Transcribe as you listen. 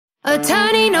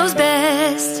Attorney knows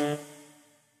best.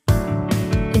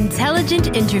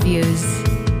 Intelligent interviews.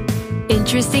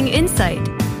 Interesting insight.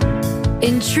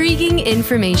 Intriguing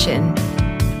information.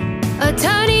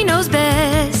 Attorney knows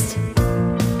best.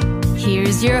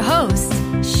 Here's your host,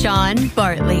 Sean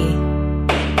Bartley.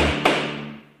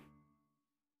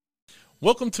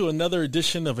 Welcome to another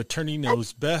edition of Attorney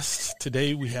Knows Best.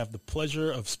 Today we have the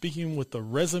pleasure of speaking with a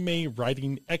resume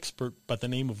writing expert by the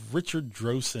name of Richard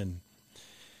Drosin.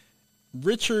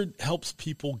 Richard helps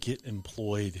people get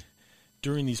employed.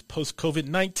 During these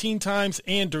post-COVID-19 times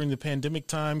and during the pandemic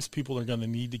times, people are going to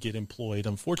need to get employed.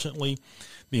 Unfortunately,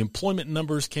 the employment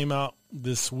numbers came out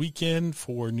this weekend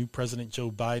for new President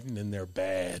Joe Biden, and they're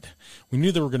bad. We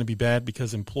knew they were going to be bad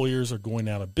because employers are going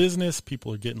out of business,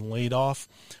 people are getting laid off.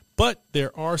 But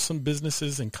there are some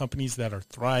businesses and companies that are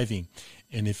thriving.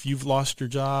 And if you've lost your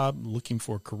job, looking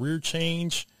for a career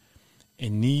change,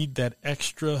 and need that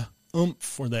extra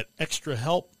oomph or that extra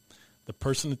help, the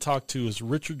person to talk to is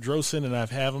Richard Drosin, and I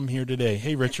have him here today.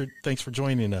 Hey, Richard, thanks for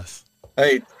joining us.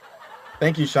 Hey,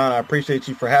 thank you, Sean. I appreciate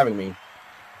you for having me.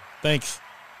 Thanks.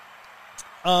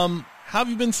 How have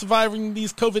you been surviving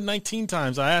these COVID-19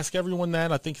 times? I ask everyone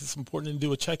that. I think it's important to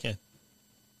do a check-in.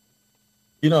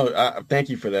 Thank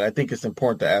you for that. I think it's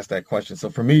important to ask that question. So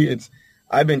for me,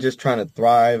 I've been just trying to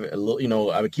thrive. A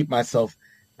little, I would keep myself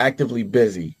actively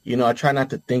busy. I try not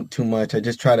to think too much. I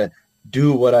just try to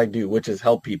do what I do, which is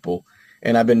help people.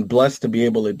 And I've been blessed to be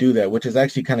able to do that, which is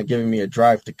actually kind of giving me a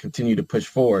drive to continue to push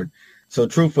forward. So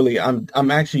truthfully,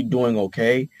 I'm actually doing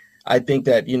okay. I think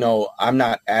that, I'm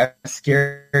not as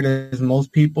scared as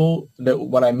most people.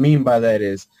 What I mean by that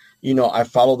is, I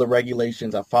follow the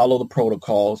regulations. I follow the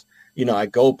protocols. I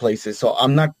go places. So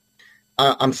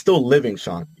I'm still living,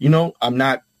 Sean. I'm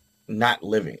not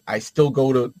living. I still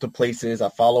go to places. I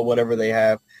follow whatever they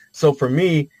have. So for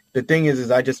me, the thing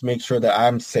is I just make sure that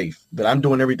I'm safe, that I'm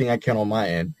doing everything I can on my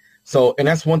end. So, and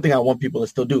that's one thing I want people to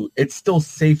still do. It's still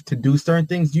safe to do certain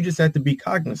things. You just have to be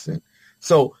cognizant.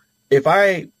 So if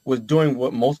I was doing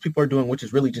what most people are doing, which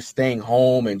is really just staying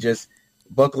home and just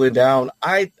buckling down,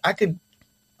 I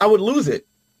would lose it.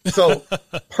 So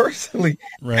personally,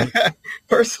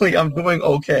 I'm doing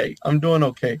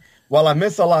okay. While I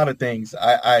miss a lot of things,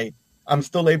 I'm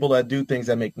still able to do things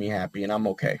that make me happy, and I'm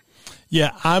okay.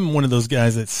 Yeah, I'm one of those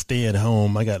guys that stay at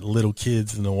home. I got little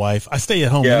kids and a wife. I stay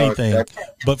at home anything,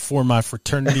 but for my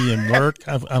fraternity and work,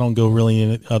 I don't go really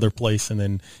in other place. And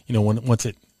then, once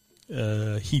it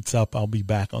heats up, I'll be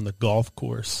back on the golf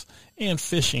course and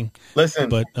fishing. Listen,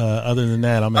 but other than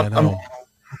that, I'm at home.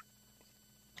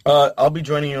 I'll be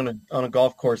joining you on a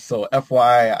golf course. So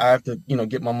FYI, I have to,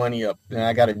 get my money up and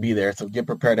I got to be there. So get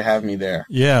prepared to have me there.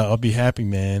 Yeah, I'll be happy,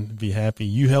 man. Be happy.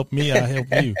 You help me, I help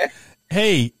you.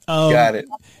 Hey, got it.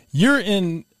 You're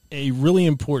in a really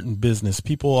important business.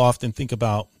 People often think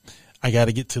about, I got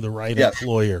to get to the right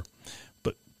employer.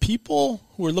 But people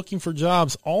who are looking for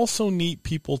jobs also need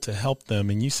people to help them.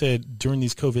 And you said during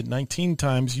these COVID-19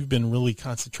 times, you've been really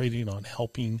concentrating on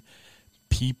helping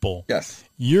people. Yes.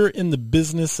 You're in the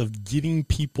business of getting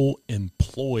people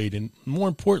employed. And more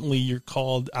importantly,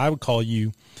 I would call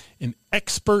you an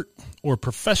expert or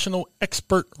professional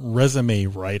expert resume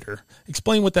writer.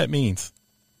 Explain what that means.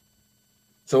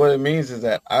 So what it means is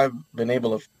that I've been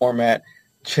able to format,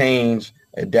 change,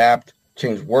 adapt,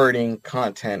 change wording,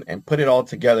 content, and put it all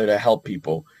together to help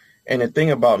people. And the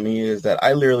thing about me is that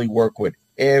I literally work with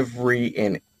every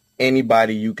and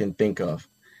anybody you can think of.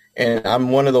 And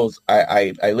I'm one of those,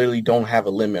 I literally don't have a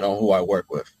limit on who I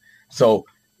work with. So,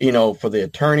 for the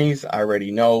attorneys, I already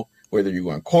know whether you're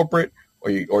going corporate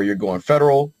or you're going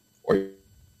federal or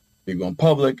you're going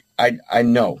public. I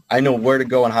know where to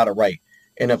go and how to write.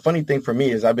 And the funny thing for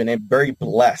me is I've been very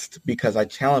blessed because I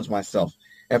challenge myself.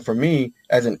 And for me,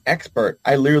 as an expert,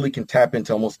 I literally can tap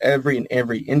into almost every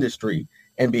industry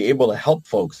and be able to help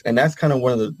folks. And that's kind of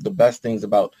one of the best things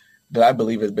about that I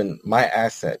believe has been my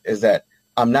asset is that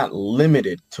I'm not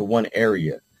limited to one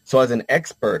area. So as an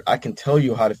expert, I can tell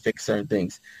you how to fix certain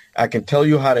things. I can tell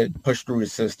you how to push through the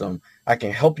system. I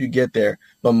can help you get there.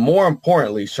 But more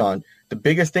importantly, Sean, the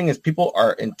biggest thing is people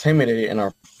are intimidated and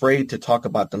are afraid to talk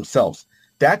about themselves.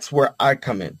 That's where I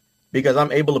come in because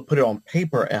I'm able to put it on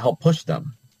paper and help push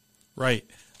them. Right.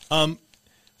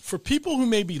 For people who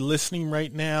may be listening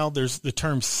right now, there's the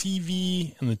term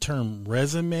CV and the term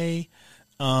resume.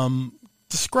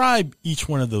 Describe each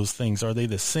one of those things. Are they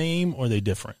the same or are they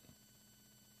different?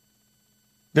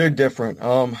 They're different.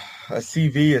 A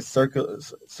CV is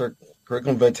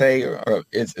curriculum vitae, or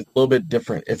it's a little bit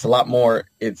different. It's a lot more.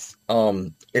 It's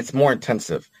more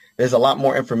intensive. There's a lot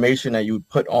more information that you would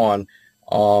put on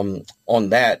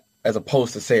that as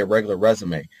opposed to say a regular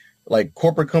resume. Like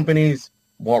corporate companies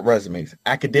want resumes.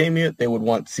 Academia, they would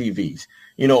want CVs.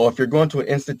 If you're going to an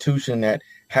institution that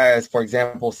has, for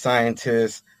example,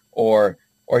 scientists or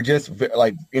just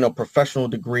like, professional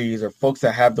degrees or folks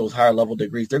that have those higher level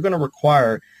degrees, they're going to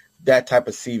require that type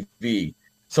of CV.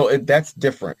 So that's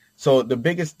different. So the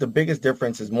biggest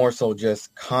difference is more so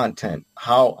just content,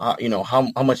 how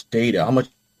much data, how much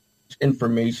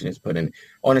information is put in.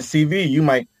 On a CV, you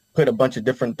might put a bunch of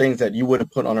different things that you would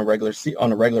have put on a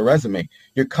regular resume.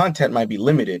 Your content might be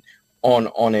limited on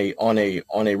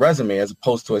a resume as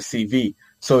opposed to a CV.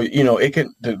 So,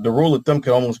 the rule of thumb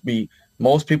could almost be,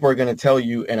 most people are going to tell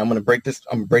you, and I'm going to break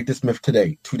this myth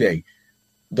today.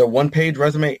 The one-page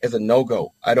resume is a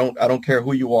no-go. I don't care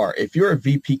who you are. If you're a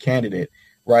VP candidate,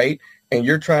 right, and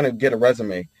you're trying to get a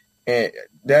resume, and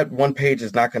that one page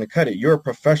is not going to cut it. You're a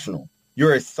professional.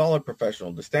 You're a solid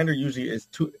professional. The standard usually is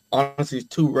two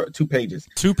pages.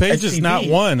 2 pages, not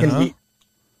one, huh?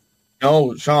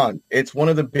 No, Sean, it's one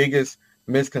of the biggest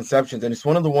misconceptions, and it's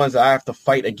one of the ones that I have to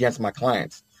fight against my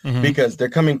clients because they're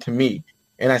coming to me,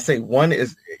 and I say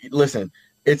listen,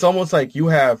 it's almost like you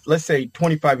have, let's say,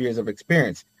 25 years of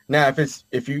experience. Now,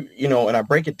 if you and I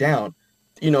break it down,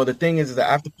 the thing is that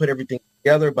I have to put everything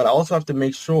together, but I also have to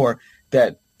make sure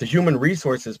that the human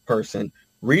resources person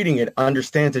reading it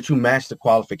understands that you match the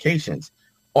qualifications.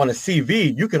 On a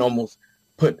CV, you can almost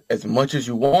put as much as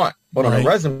you want, but on a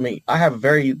resume, I have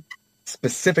very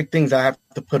specific things I have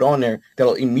to put on there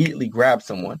that'll immediately grab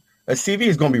someone. A CV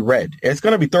is going to be read. It's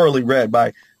going to be thoroughly read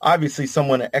by obviously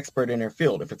someone, an expert in their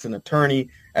field. If it's an attorney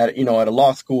at a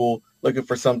law school looking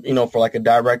for for like a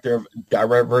director of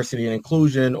diversity and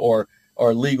inclusion or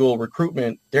legal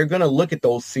recruitment, they're going to look at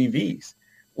those CVs.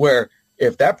 Where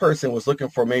if that person was looking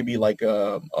for maybe like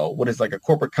a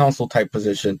corporate counsel type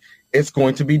position, it's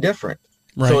going to be different.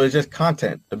 Right. So it's just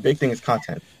content. The big thing is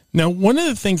content. Now, one of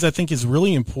the things I think is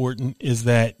really important is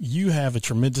that you have a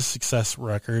tremendous success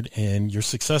record, and your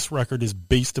success record is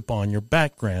based upon your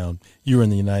background. You were in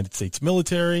the United States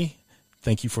military.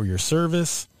 Thank you for your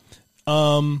service.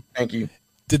 Thank you.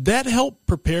 Did that help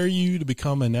prepare you to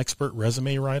become an expert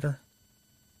resume writer?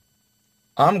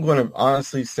 I'm going to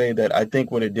honestly say that I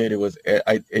think what it did,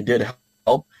 it did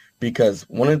help, because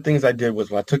one of the things I did was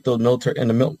when I took the military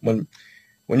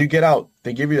when you get out,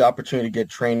 they give you the opportunity to get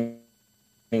training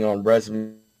on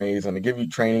resumes, and they give you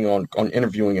training on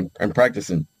interviewing and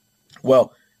practicing.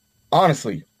 Well,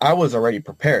 honestly, I was already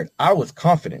prepared. I was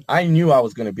confident. I knew I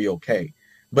was going to be okay.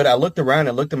 But I looked around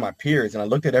and looked at my peers and I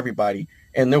looked at everybody,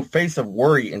 and their face of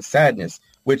worry and sadness,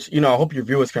 which, I hope your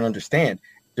viewers can understand.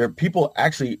 There are people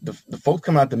actually, the folks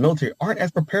coming out of the military aren't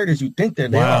as prepared as you think they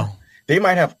are. They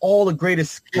might have all the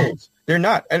greatest skills. They're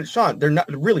not. And Sean, they're not.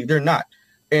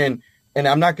 And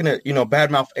I'm not going to,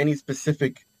 badmouth any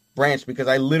specific branch, because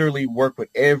I literally work with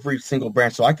every single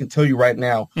branch. So I can tell you right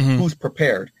now who's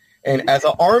prepared. And as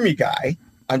an Army guy,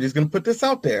 I'm just going to put this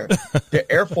out there. The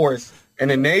Air Force and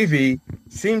the Navy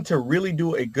seem to really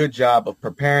do a good job of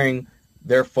preparing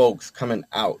their folks coming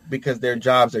out, because their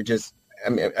jobs are just,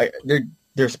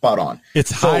 they're spot on. It's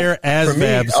higher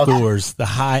ASVAB scores. The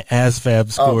high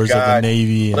ASVAB scores of the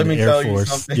Navy and the Air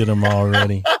Force get them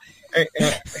already.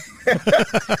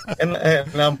 and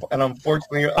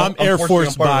unfortunately, I'm Air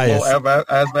Force biased.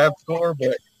 ASVAB score,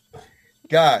 but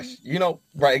gosh,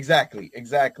 right?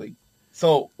 Exactly.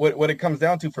 So what it comes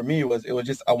down to for me was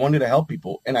just I wanted to help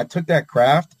people, and I took that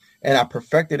craft and I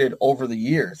perfected it over the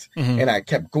years, and I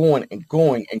kept going and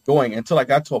going and going until I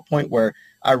got to a point where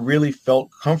I really felt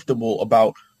comfortable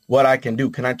about what I can do.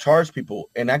 Can I charge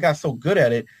people? And I got so good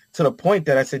at it to the point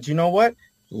that I said, you know what?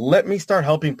 Let me start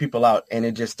helping people out. And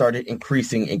it just started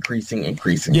increasing.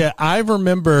 Yeah, I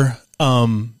remember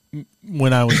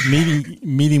when I was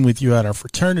meeting with you at our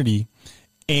fraternity,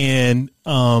 and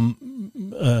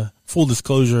full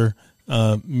disclosure,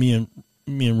 me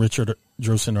and Richard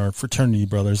Drosin are fraternity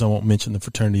brothers. I won't mention the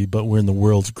fraternity, but we're in the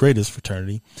world's greatest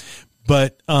fraternity.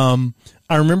 But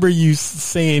I remember you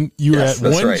saying you were at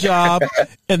one job,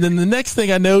 and then the next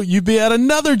thing I know, you'd be at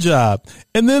another job,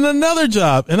 and then another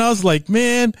job. And I was like,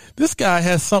 man, this guy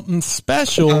has something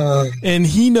special, and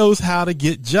he knows how to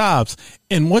get jobs.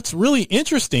 And what's really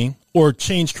interesting, or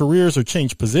change careers or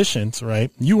change positions,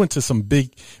 right? You went to some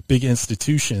big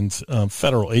institutions,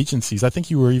 federal agencies. I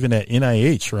think you were even at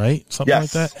NIH, right? Something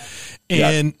like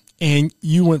that. And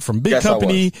you went from big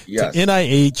company to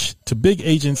NIH to big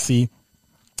agency.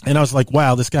 And I was like,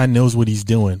 wow, this guy knows what he's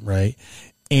doing, right?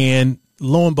 And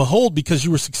lo and behold, because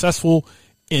you were successful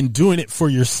in doing it for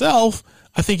yourself,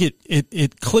 I think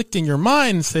it clicked in your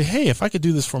mind and say, hey, if I could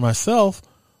do this for myself,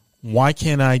 why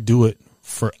can't I do it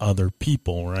for other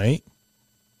people, right?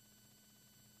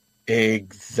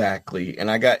 Exactly. And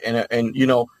I got, and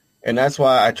and that's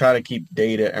why I try to keep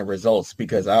data and results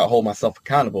because I hold myself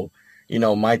accountable.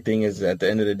 My thing is at the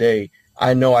end of the day,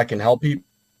 I know I can help people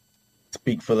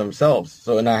speak for themselves.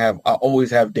 So, and I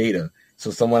always have data.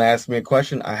 So someone asks me a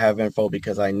question, I have info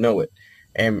because I know it.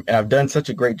 And I've done such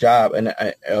a great job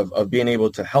of being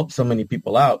able to help so many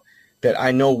people out that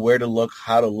I know where to look,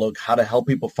 how to help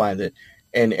people find it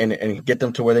and get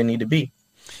them to where they need to be.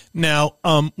 Now,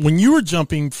 when you were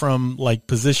jumping from like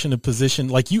position to position,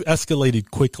 like you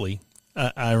escalated quickly.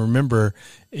 I remember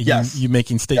you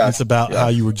making statements about how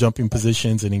you were jumping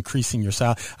positions and increasing your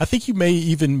salary. I think you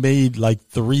even made like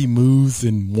 3 moves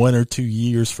in 1 or 2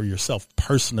 years for yourself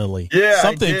personally. Yeah,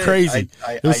 something crazy.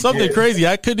 It was something crazy.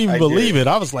 I couldn't even believe it.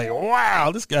 I was like,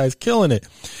 wow, this guy's killing it.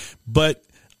 But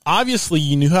obviously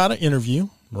you knew how to interview,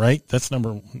 right? That's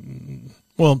number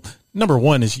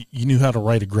one is you knew how to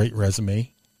write a great resume.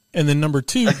 And then number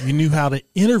 2, you knew how to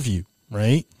interview,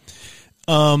 right?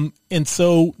 And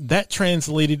so that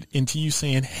translated into you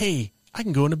saying, hey, I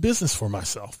can go into business for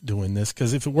myself doing this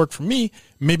because if it worked for me,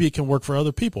 maybe it can work for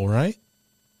other people, right?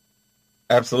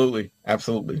 Absolutely.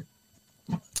 Absolutely.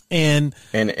 And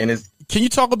it's, can you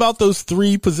talk about those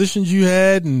 3 positions you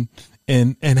had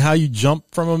and how you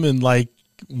jumped from them in like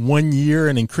 1 year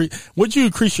and what'd you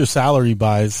increase your salary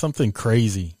by? Is something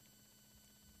crazy.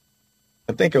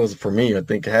 I think it was for me. I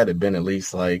think it had been at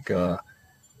least like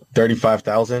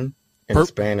 35,000 in the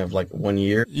span of like 1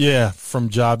 year. Yeah, from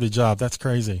job to job. That's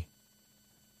crazy.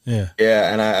 Yeah.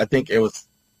 Yeah, and I think it was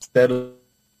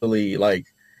steadily like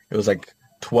it was like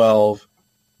 12,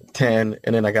 10,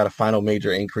 and then I got a final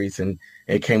major increase, and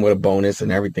it came with a bonus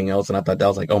and everything else. And I thought that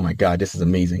was like, oh my God, this is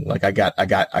amazing. Like I got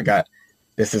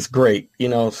this is great.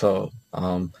 So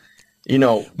what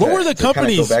were the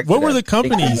companies? What were the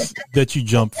companies that you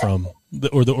jumped from?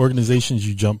 Or the organizations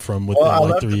you jumped from within like 3 years?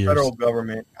 I left the federal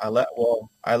government.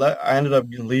 I ended up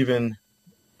leaving,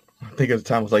 I think at the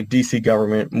time it was like DC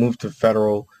government, moved to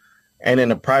federal, and then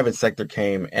the private sector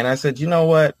came. And I said, you know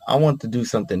what? I want to do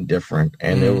something different.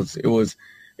 And it was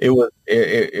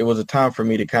a time for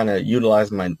me to kind of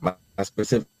utilize my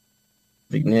specific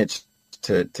niche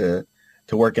to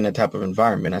work in that type of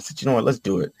environment. I said, you know what? Let's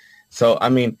do it. So, I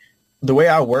mean, the way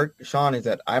I work, Sean, is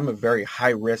that I'm a very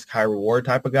high risk, high reward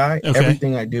type of guy. Okay.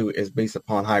 Everything I do is based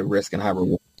upon high risk and high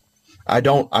reward.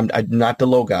 I'm not the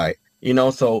low guy,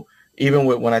 so even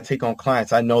when I take on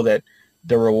clients, I know that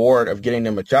the reward of getting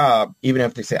them a job, even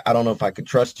if they say, I don't know if I could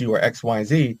trust you or X, Y, and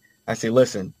Z, I say,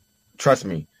 listen, trust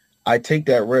me. I take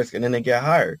that risk and then they get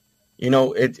hired.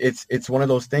 It's one of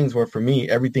those things where for me,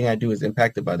 everything I do is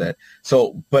impacted by that.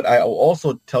 So, but I will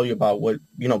also tell you about what,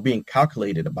 being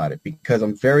calculated about it, because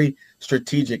I'm very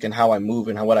strategic in how I move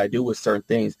and what I do with certain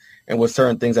things and with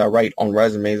certain things I write on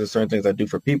resumes and certain things I do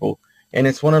for people. And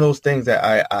it's one of those things that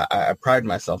I pride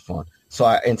myself on. So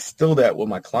I instill that with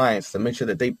my clients to make sure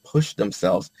that they push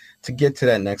themselves to get to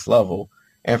that next level.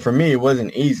 And for me, it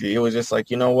wasn't easy. It was just like,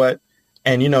 you know what?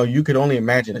 And, you could only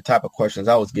imagine the type of questions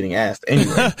I was getting asked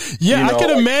anyway. Yeah, I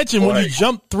can imagine when you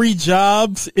jump 3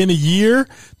 jobs in a year,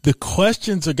 the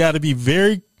questions are got to be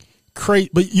very crazy.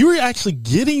 But you were actually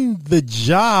getting the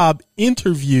job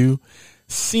interview,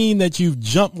 seeing that you've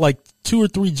jumped like 2 or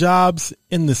 3 jobs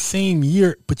in the same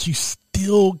year, but you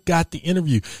still got the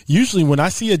interview. Usually when I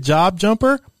see a job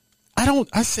jumper,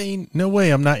 I say, no way,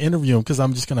 I'm not interviewing because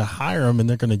I'm just going to hire them and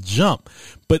they're going to jump.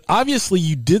 But obviously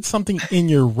you did something in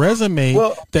your resume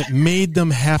that made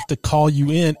them have to call you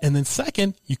in. And then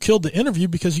second, you killed the interview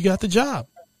because you got the job.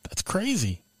 That's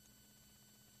crazy.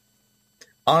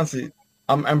 Honestly,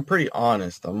 I'm pretty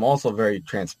honest. I'm also very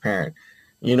transparent.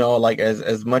 Like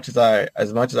as much as I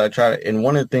try to, and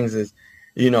one of the things is,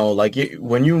 like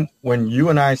when you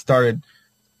and I started,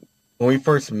 when we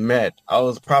first met, I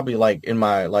was probably like in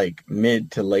my like mid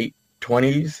to late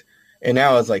 20s. And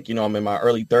now it's like, I'm in my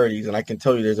early 30s. And I can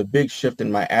tell you there's a big shift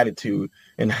in my attitude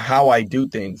and how I do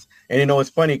things. And, it's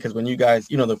funny because when you guys,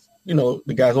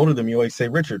 the guys older than me always say,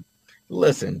 Richard,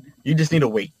 listen, you just need to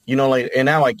wait, and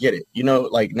now I get it,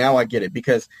 now I get it,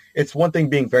 because it's one thing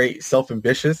being very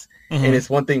self-ambitious and it's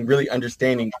one thing really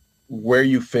understanding where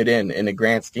you fit in the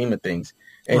grand scheme of things.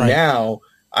 And now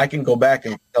I can go back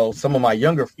and tell some of my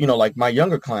younger, like my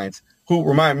younger clients who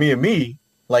remind me of me,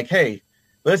 like, hey,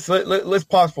 let's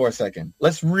pause for a second.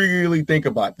 Let's really think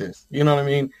about this. You know what I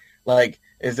mean? Like,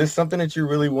 is this something that you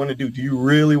really want to do? Do you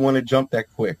really want to jump that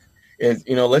quick?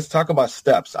 Let's talk about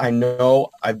steps. I know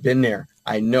I've been there.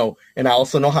 I know. And I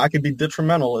also know how I can be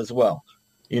detrimental as well.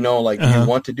 Do you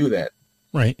want to do that?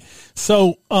 Right.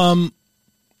 So,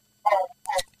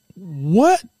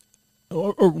 what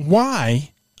or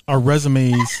why are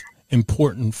resumes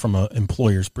important from an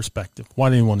employer's perspective? Why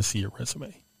do they want to see your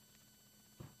resume?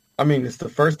 I mean, it's the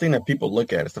first thing that people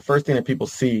look at. It's the first thing that people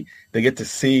see. They get to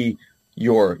see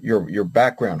your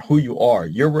background, who you are.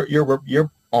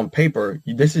 You're on paper.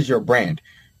 This is your brand.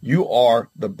 You are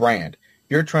the brand.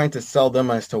 You're trying to sell them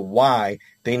as to why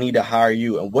they need to hire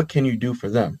you and what can you do for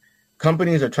them.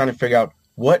 Companies are trying to figure out,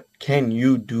 what can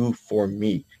you do for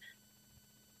me?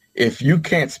 If you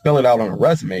can't spell it out on a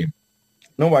resume,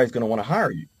 nobody's going to want to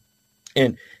hire you.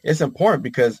 And it's important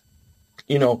because,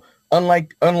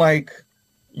 unlike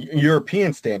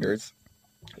European standards,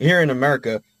 here in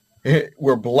America,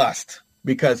 we're blessed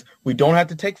because we don't have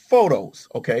to take photos,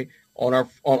 okay, put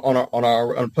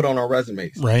on our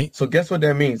resumes. Right. So guess what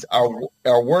that means?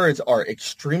 Our words are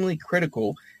extremely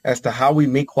critical as to how we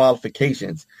make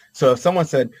qualifications. So if someone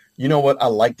said, you know what, I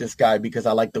like this guy because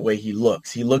I like the way he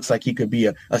looks. He looks like he could be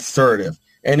assertive.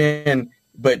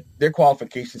 But their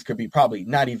qualifications could be probably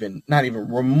not even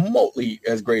remotely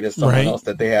as great as someone else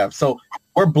that they have. So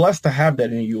we're blessed to have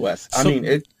that in the U.S.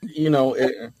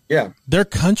 Yeah. There are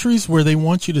countries where they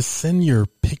want you to send your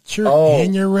picture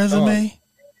and your resume.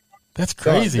 That's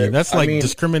crazy. That's like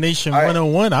discrimination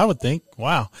 101, I would think.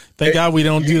 Wow. Thank God we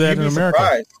don't do that in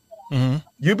America. Mm-hmm.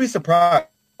 You'd be surprised.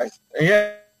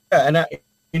 Yeah. And I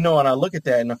look at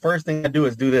that, and the first thing I do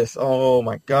is do this. Oh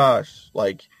my gosh.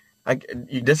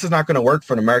 This is not going to work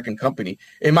for an American company.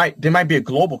 There might be a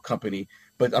global company,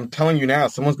 but I'm telling you now,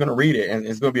 someone's going to read it, and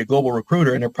it's going to be a global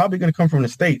recruiter, and they're probably going to come from the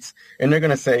States, and they're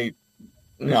going to say,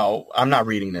 no, I'm not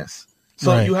reading this.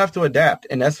 So you have to adapt,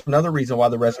 and that's another reason why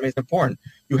the resume is important.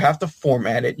 You have to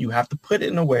format it. You have to put it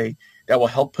in a way that will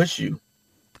help push you.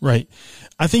 Right.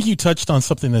 I think you touched on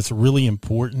something that's really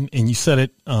important, and you said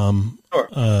it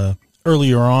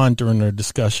earlier on during our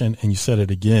discussion, and you said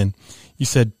it again. You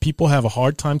said people have a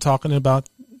hard time talking about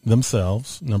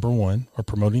themselves, number one, or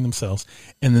promoting themselves.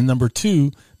 And then number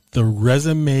two, the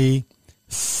resume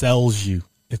sells you.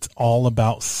 It's all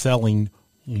about selling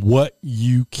what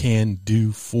you can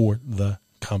do for the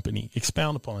company.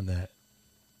 Expound upon that.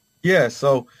 Yeah.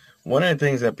 So one of the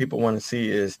things that people want to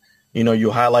see is, you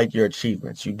highlight your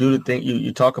achievements. You do the thing,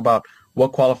 you talk about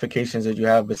what qualifications that you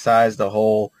have besides the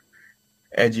whole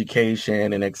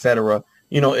education and et cetera.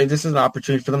 This is an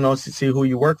opportunity for them to see who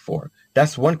you work for.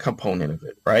 That's one component of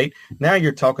it, right? Now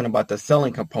you're talking about the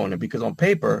selling component, because on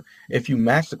paper, if you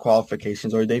match the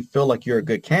qualifications or they feel like you're a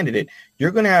good candidate,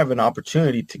 you're going to have an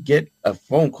opportunity to get a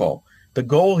phone call. The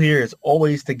goal here is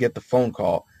always to get the phone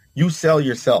call. You sell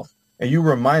yourself, and you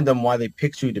remind them why they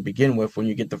picked you to begin with when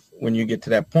you get to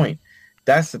that point.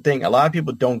 That's the thing. A lot of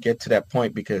people don't get to that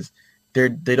point because they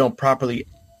don't properly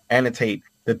annotate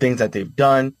the things that they've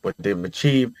done, what they've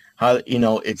achieved, how,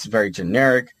 it's very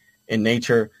generic in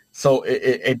nature. So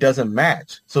it doesn't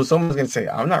match. So someone's going to say,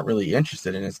 I'm not really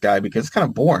interested in this guy because it's kind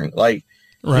of boring. But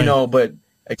again,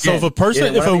 so if a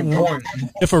person,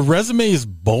 if a resume is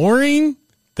boring,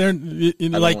 they're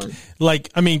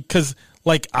because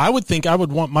I would think I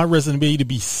would want my resume to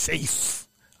be safe.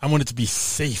 I want it to be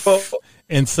safe.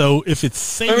 And so if it's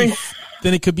safe,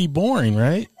 then it could be boring,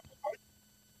 right?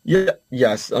 Yeah.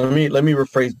 Yes. Let me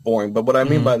rephrase boring. But what I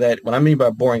mean by that, when I mean by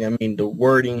boring, I mean the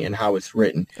wording and how it's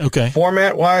written. Okay.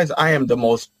 Format wise, I am the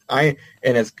most. And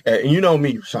you know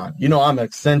me, Sean. I'm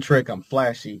eccentric. I'm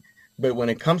flashy. But when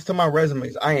it comes to my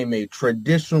resumes, I am a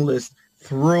traditionalist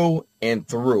through and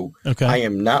through. Okay. I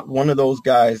am not one of those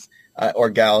guys or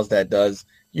gals that does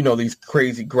these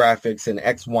crazy graphics and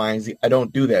X, Y, and Z. I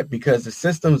don't do that because the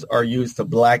systems are used to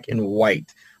black and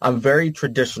white. I'm very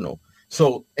traditional.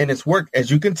 So, and it's worked,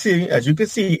 as you can see,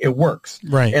 it works.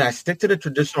 Right. And I stick to the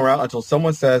traditional route until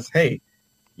someone says, hey,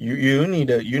 you need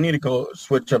to go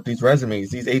switch up these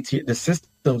resumes, the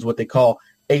systems, what they call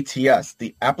ATS,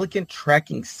 the applicant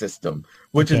tracking system,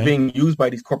 which is being used by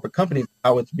these corporate companies,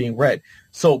 how it's being read.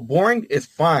 So boring is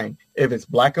fine if it's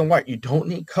black and white. You don't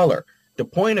need color. The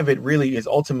point of it really is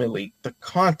ultimately the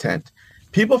content.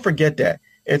 People forget that.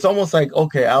 It's almost like,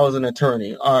 okay, I was an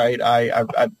attorney. All right, I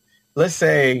let's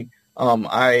say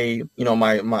I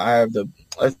have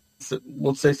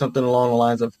we'll say something along the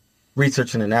lines of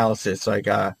research and analysis. Like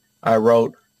I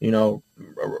wrote,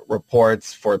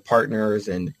 reports for partners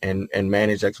and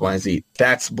manage X, Y, and Z.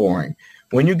 That's boring.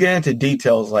 When you get into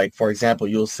details, like, for example,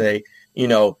 you'll say,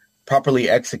 properly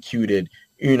executed,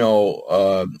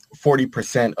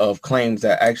 40% of claims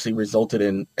that actually resulted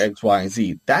in X, Y, and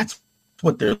Z. That's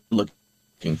what they're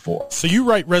looking for. So you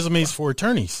write resumes for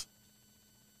attorneys.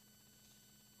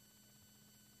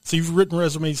 So you've written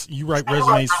resumes. You write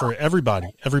resumes for everybody,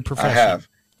 every profession. I have.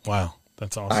 Wow,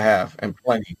 that's awesome. I have, and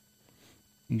plenty.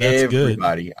 That's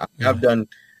everybody. Good.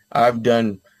 I've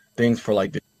done things for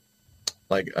like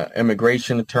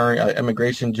immigration attorney,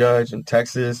 immigration judge in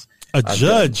Texas. A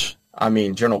judge?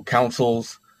 General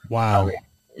counsels. Wow.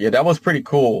 Yeah, that was pretty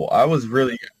cool. That was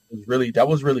really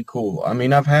cool.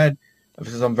 I've had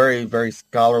some very, very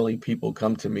scholarly people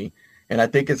come to me, and I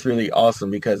think it's really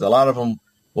awesome because a lot of them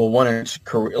will want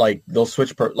to they'll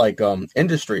switch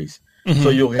industries. Mm-hmm. So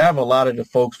you'll have a lot of the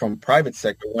folks from private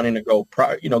sector wanting to go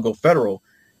federal.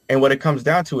 And what it comes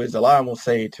down to is a lot of them will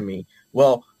say to me,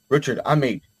 well, Richard, I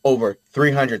made over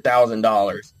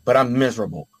 $300,000, but I'm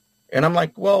miserable. And I'm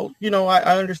like, well,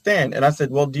 I understand. And I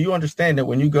said, well, do you understand that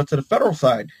when you go to the federal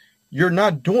side, you're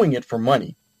not doing it for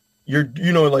money? You're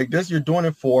doing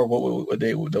it for what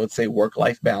they would say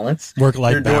work-life balance.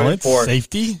 Work-life balance, for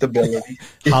safety, stability,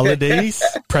 holidays,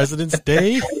 President's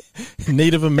Day,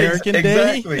 Native American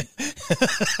Day.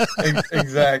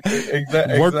 Exactly.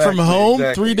 Work from home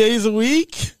 3 days a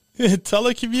week,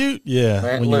 telecommute. Yeah,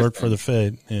 man, when you work for the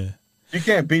Fed. Yeah, you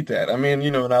can't beat that.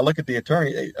 And I look at the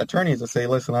attorneys and say,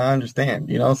 listen, I understand.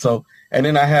 So, and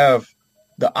then I have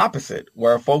the opposite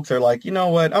where folks are like, you know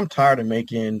what, I'm tired of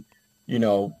making,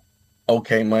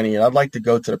 okay money, and I'd like to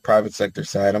go to the private sector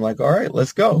side. I'm like, all right,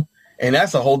 let's go. And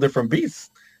that's a whole different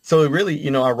beast. So it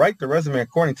really, I write the resume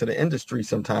according to the industry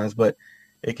sometimes, but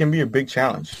it can be a big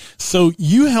challenge. So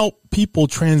you help people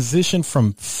transition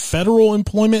from federal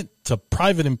employment to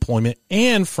private employment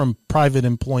and from private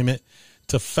employment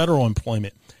to federal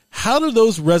employment. How do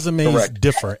those resumes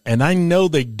differ? And I know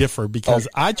they differ because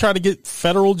I try to get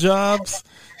federal jobs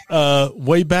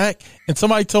way back, and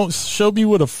somebody showed me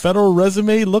what a federal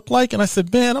resume looked like, and I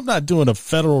said, man, I'm not doing a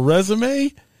federal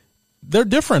resume. They're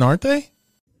different, aren't they?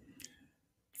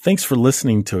 Thanks for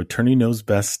listening to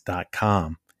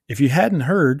AttorneyKnowsBest.com. If you hadn't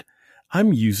heard,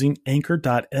 I'm using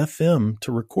Anchor.fm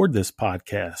to record this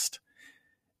podcast.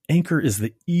 Anchor is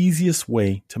the easiest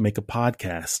way to make a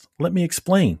podcast. Let me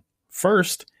explain.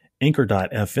 First,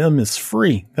 Anchor.fm is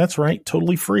free. That's right,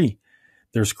 totally free.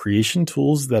 There's creation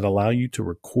tools that allow you to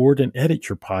record and edit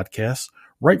your podcast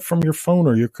right from your phone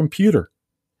or your computer.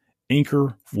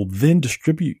 Anchor will then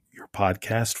distribute your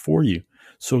podcast for you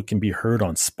so it can be heard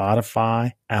on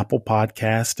Spotify, Apple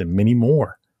Podcast, and many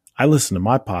more. I listen to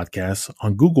my podcasts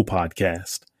on Google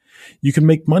Podcast. You can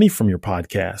make money from your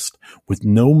podcast with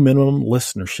no minimum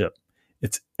listenership.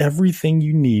 It's everything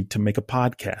you need to make a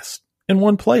podcast in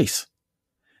one place.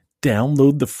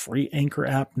 Download the free Anchor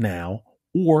app now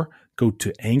or go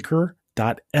to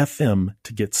anchor.fm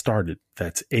to get started.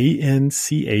 That's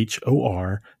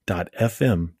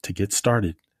ANCHOR.FM to get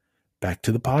started. Back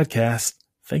to the podcast.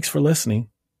 Thanks for listening.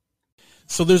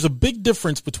 So there's a big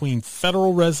difference between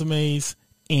federal resumes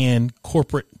and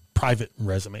corporate private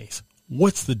resumes.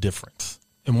 What's the difference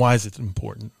and why is it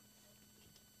important?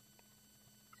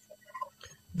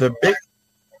 The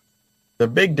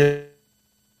big difference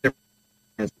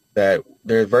is that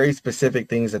there are very specific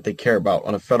things that they care about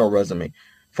on a federal resume.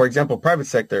 For example, private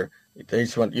sector, they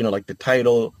just want, like the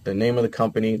title, the name of the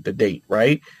company, the date,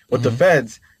 right? With the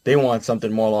feds, they want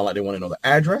something more along like they want to know the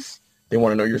address. They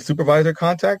want to know your supervisor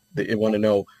contact. They want to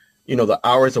know, the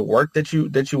hours of work that you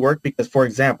work. Because, for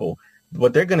example,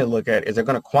 what they're going to look at is they're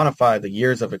going to quantify the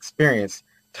years of experience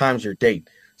times your date.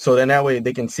 So then that way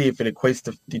they can see if it equates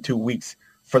to 52 weeks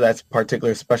for that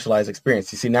particular specialized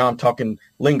experience. You see, now I'm talking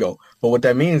lingo. But what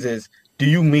that means is, do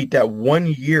you meet that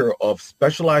 1 year of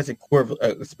specialized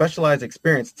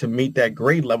experience to meet that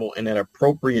grade level in an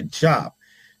appropriate job?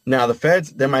 Now, the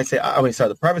feds, they might say,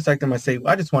 the private sector might say,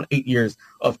 I just want 8 years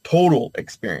of total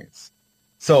experience.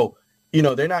 So,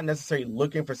 they're not necessarily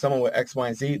looking for someone with X, Y,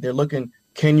 and Z. They're looking,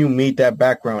 can you meet that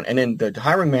background? And then the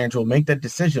hiring manager will make that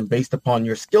decision based upon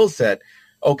your skill set.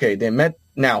 Okay, they met.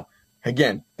 Now,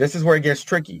 again, this is where it gets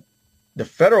tricky. The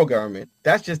federal government,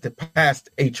 that's just the past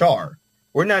HR.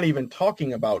 We're not even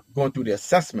talking about going through the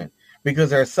assessment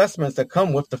because there are assessments that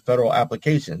come with the federal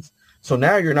applications. So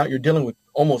now you're dealing with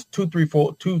almost 2, 3,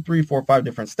 4, 5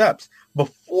 different steps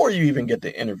before you even get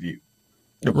the interview.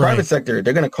 The private sector,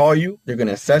 they're going to call you, they're going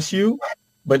to assess you,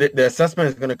 but the assessment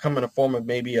is going to come in the form of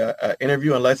maybe a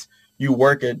interview unless you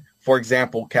work at, for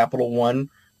example, Capital One,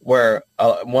 where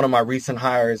one of my recent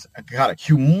hires got a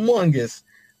humongous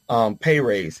pay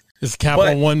raise. Is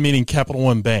Capital One meaning Capital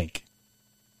One Bank?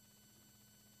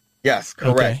 Yes,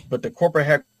 correct. Okay. But the corporate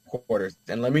headquarters,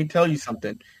 and let me tell you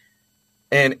something.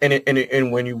 And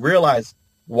when you realize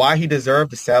why he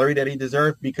deserved the salary that he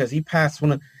deserved, because he passed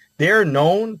they're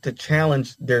known to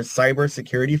challenge their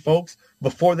cybersecurity folks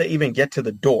before they even get to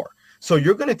the door. So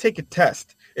you're going to take a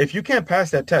test. If you can't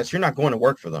pass that test, you're not going to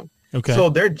work for them. Okay. So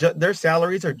their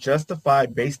salaries are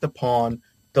justified based upon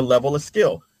the level of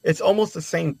skill. It's almost the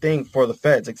same thing for the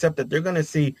feds, except that they're going to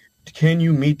see, can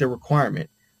you meet the requirement?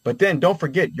 But then don't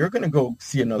forget, you're going to go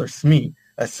see another SME,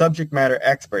 a subject matter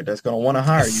expert that's going to want to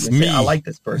hire you and say, I like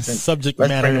this person. Let's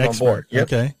bring him on board. Yep.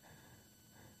 Okay.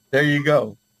 There you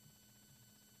go.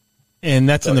 And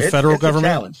that's in the federal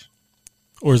government? Challenge.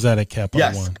 Or is that at Capital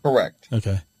One? Yes, correct.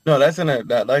 Okay. No, that's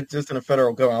just in the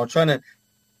federal government. I'm trying to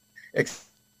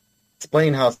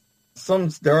explain how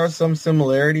there are some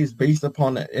similarities based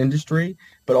upon the industry,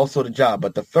 but also the job.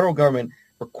 But the federal government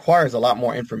requires a lot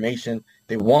more information.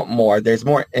 They want more. There's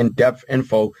more in-depth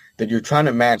info that you're trying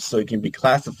to match so it can be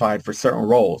classified for certain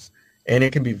roles. And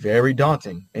it can be very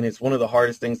daunting. And it's one of the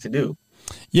hardest things to do.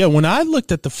 Yeah, when I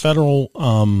looked at the federal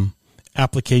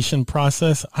application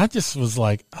process, I just was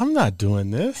like, I'm not doing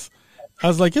this. I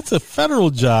was like, it's a federal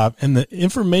job. And the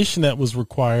information that was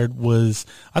required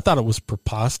I thought it was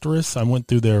preposterous. I went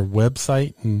through their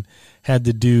website and had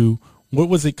to do, what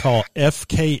was it called?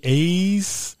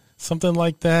 FKAs, something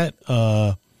like that.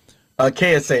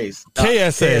 KSAs.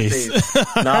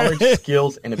 KSAs. Knowledge,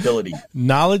 skills, and abilities.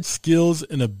 Knowledge, skills,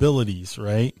 and abilities,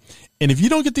 right? And if you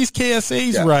don't get these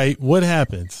KSAs right, what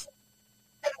happens?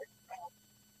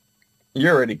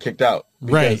 You're already kicked out.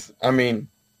 Because, right. I mean,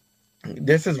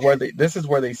 this is where they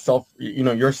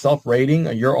your self-rating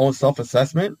or your own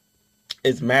self-assessment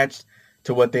is matched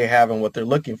to what they have and what they're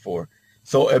looking for.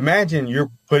 So imagine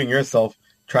you're putting yourself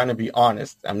trying to be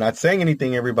honest. I'm not saying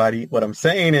anything, everybody. What I'm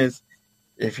saying is,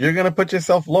 if you're going to put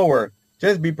yourself lower,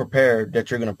 just be prepared that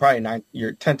you're going to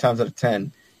you're 10 times out of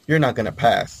 10, you're not going to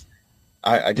pass.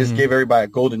 I just gave everybody a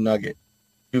golden nugget.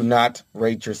 Do not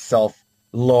rate yourself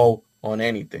low on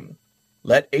anything.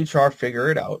 Let HR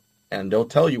figure it out, and they'll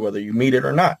tell you whether you meet it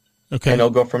or not. Okay. And they'll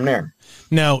go from there.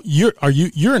 Now, you're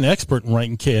an expert in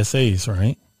writing KSAs,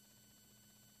 right?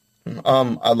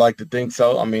 I'd like to think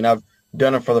so. I mean, I've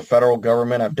done it for the federal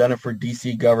government. I've done it for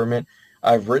DC government.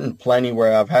 I've written plenty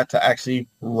where I've had to actually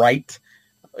write,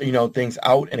 things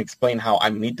out and explain how I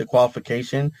meet the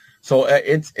qualification. So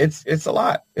it's a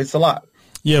lot. It's a lot.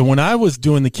 Yeah, when I was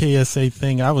doing the KSA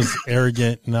thing, I was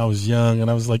arrogant and I was young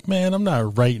and I was like, man, I'm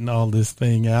not writing all this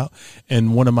thing out.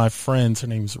 And one of my friends, her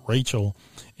name's Rachel,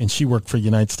 and she worked for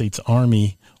United States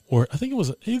Army, or I think it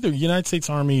was either United States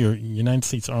Army or United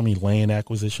States Army Land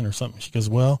Acquisition or something. She goes,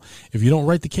 well, if you don't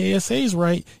write the KSAs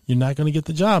right, you're not going to get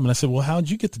the job. And I said, well, how'd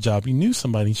you get the job? You knew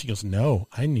somebody. And she goes, no,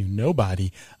 I knew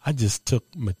nobody. I just took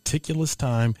meticulous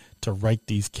time to write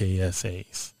these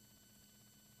KSAs.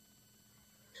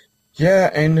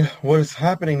 Yeah, and what is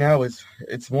happening now is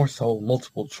it's more so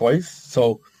multiple choice.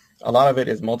 So a lot of it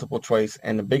is multiple choice.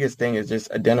 And the biggest thing is just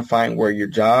identifying where your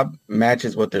job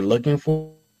matches what they're looking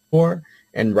for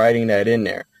and writing that in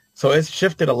there. So it's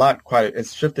shifted quite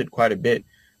a bit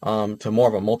to more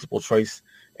of a multiple choice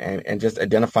and just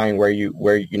identifying where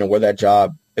that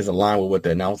job is aligned with what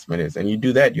the announcement is. And you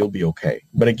do that, you'll be okay.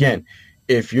 But again,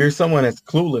 if you're someone that's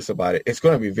clueless about it, it's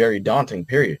going to be very daunting,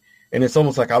 period. And it's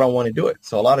almost like, I don't want to do it.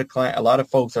 So a lot of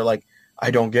folks are like, I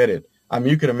don't get it. I mean,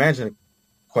 you can imagine the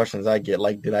questions I get,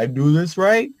 like, did I do this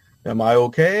right? Am I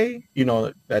okay?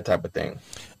 That type of thing.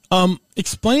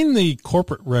 Explain the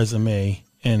corporate resume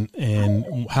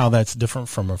and how that's different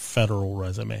from a federal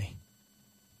resume.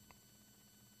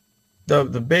 The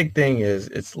big thing is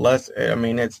it's less, I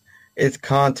mean, it's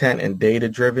content and data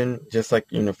driven, just like,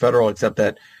 federal, except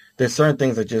that there's certain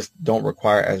things that just don't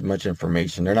require as much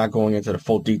information. They're not going into the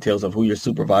full details of who your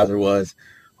supervisor was,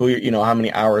 how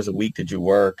many hours a week did you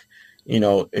work?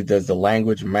 Does the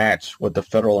language match what the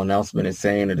federal announcement is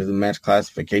saying, or does it match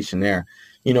classification there?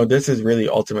 This is really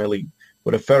ultimately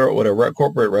with a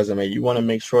corporate resume. You want to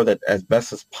make sure that as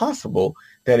best as possible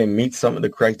that it meets some of the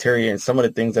criteria and some of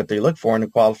the things that they look for in the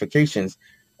qualifications.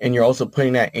 And you're also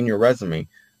putting that in your resume.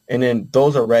 And then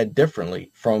those are read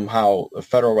differently from how a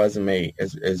federal resume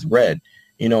is read,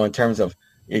 in terms of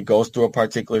it goes through a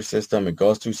particular system, it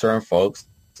goes through certain folks.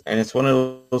 And it's one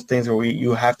of those things where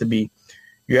you have to be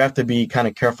kind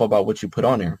of careful about what you put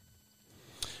on there.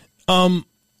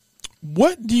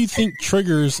 What do you think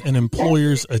triggers an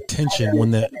employer's attention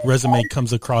when that resume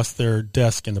comes across their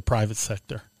desk in the private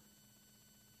sector?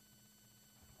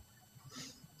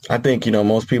 I think,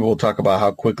 most people will talk about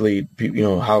how quickly,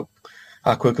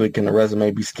 how quickly can the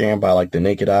resume be scanned by like the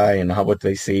naked eye and what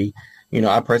they see.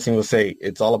 I personally will say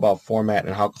it's all about format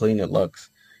and how clean it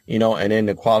looks, and then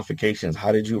the qualifications.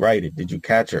 How did you write it? Did you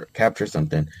capture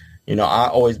something? I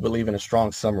always believe in a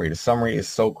strong summary. The summary is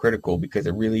so critical because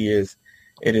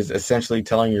it is essentially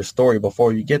telling your story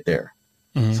before you get there.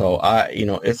 Mm-hmm. So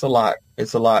it's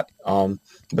a lot.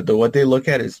 But what they look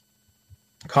at is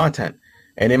content,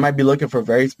 and they might be looking for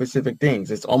very specific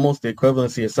things. It's almost the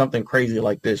equivalency of something crazy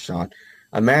like this, Sean.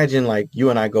 Imagine like you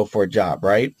and I go for a job,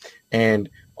 right? And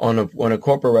on a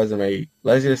corporate resume,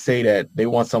 let's just say that they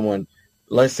want someone,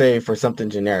 let's say for something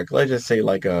generic, let's just say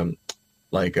like a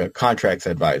contracts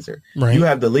advisor. Right. You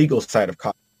have the legal side of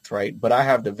contracts, right? But I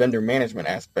have the vendor management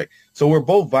aspect. So we're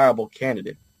both viable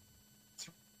candidates,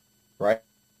 right?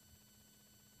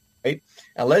 Right.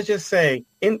 And let's just say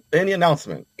in the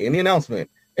announcement,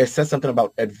 it says something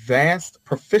about advanced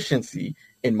proficiency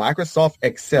in Microsoft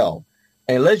Excel.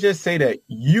 And let's just say that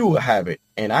you have it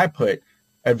and I put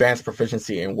advanced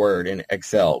proficiency in Word and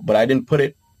Excel, but I didn't put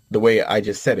it the way I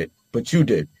just said it, but you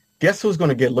did. Guess who's going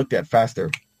to get looked at faster?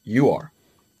 You are.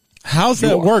 How's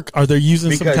that work? Are they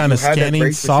using some kind of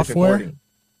scanning software? Wording.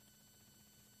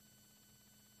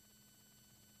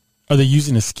 Are they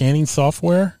using a scanning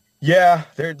software? Yeah,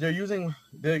 they're using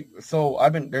there's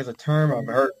a term I've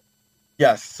heard.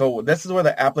 Yes, so this is where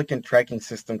the applicant tracking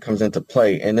system comes into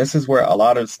play, and this is where a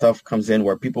lot of stuff comes in,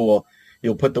 where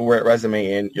you'll put the word resume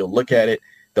in, you'll look at it,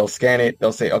 they'll scan it,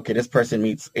 they'll say, okay, this person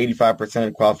meets 85%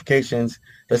 of qualifications.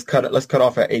 Let's cut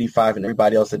off at 85, and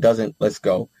everybody else that doesn't, let's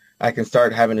go. I can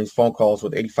start having these phone calls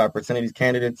with 85% of these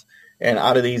candidates, and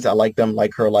out of these, I like them,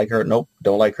 like her, nope,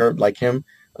 don't like her, like him.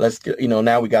 Let's get,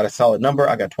 now we got a solid number.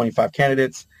 I got 25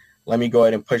 candidates. Let me go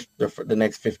ahead and push the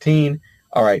next 15.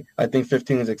 All right, I think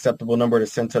 15 is an acceptable number to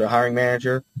send to the hiring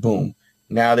manager. Boom.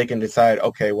 Now they can decide,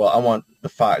 okay, well, I want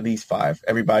these five.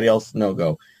 Everybody else, no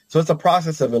go. So it's a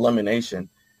process of elimination.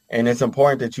 And it's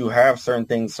important that you have certain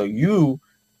things so you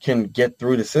can get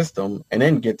through the system and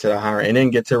then get to the hiring and then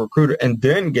get to the recruiter and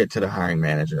then get to the hiring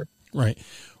manager. Right.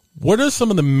 What are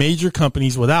some of the major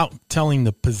companies, without telling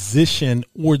the position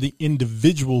or the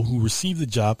individual who received the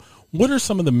job, what are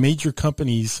some of the major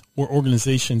companies or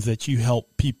organizations that you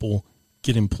help people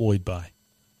get employed by?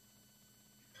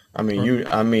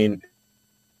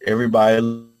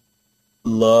 Everybody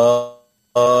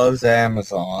loves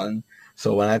Amazon.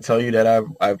 So when I tell you that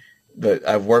I've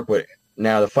worked with,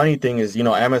 now the funny thing is,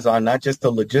 Amazon, not just the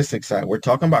logistics side, we're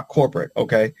talking about corporate.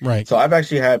 Okay. Right. So I've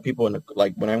actually had people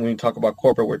when we talk about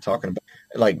corporate, we're talking about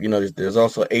there's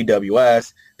also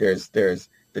AWS, there's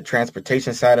the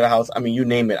transportation side of the house. I mean, you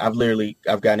name it. I've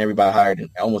gotten everybody hired in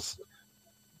almost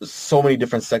so many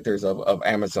different sectors of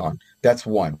Amazon. That's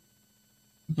one.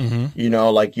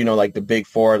 Mm-hmm. Like the big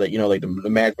four, like the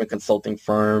management consulting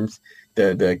firms,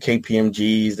 the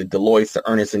KPMGs, the Deloitte, the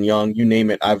Ernst & Young, you name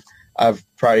it. I've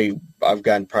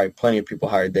gotten plenty of people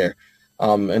hired there.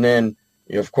 And then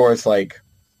of course,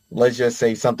 let's just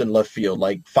say something left field,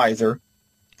 like Pfizer,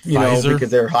 because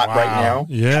they're hot right now.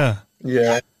 Yeah.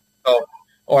 Yeah. So,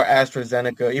 or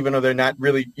AstraZeneca, even though they're not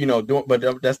really, doing, but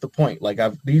that's the point.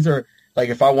 These are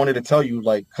if I wanted to tell you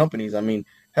companies, I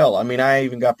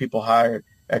even got people hired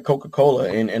at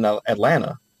Coca-Cola in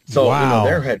Atlanta. So,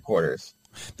 their headquarters.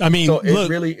 Proof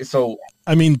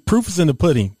is in the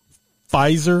pudding.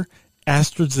 Pfizer,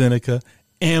 AstraZeneca,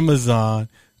 Amazon,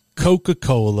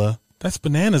 Coca-Cola. That's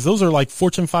bananas. Those are like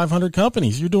Fortune 500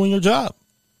 companies. You're doing your job.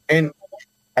 And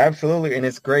absolutely. And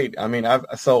it's great. I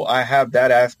have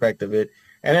that aspect of it.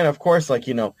 And then of course,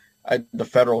 the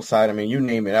federal side, you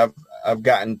name it. I've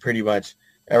gotten pretty much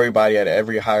everybody at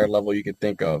every higher level you could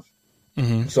think of.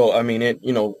 Mm-hmm.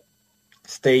 So,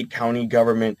 state, county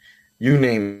government, you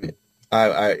name it.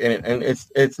 And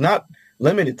it's not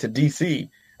limited to DC.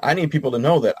 I need people to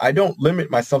know that I don't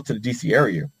limit myself to the DC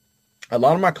area. A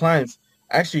lot of my clients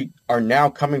actually are now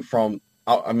coming from,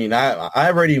 I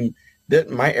already did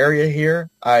my area here.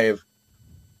 I've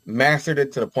mastered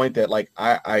it to the point that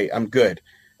I'm good.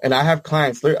 And I have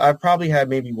clients, I've probably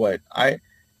had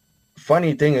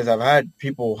funny thing is I've had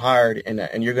people hired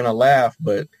and you're going to laugh,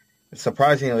 but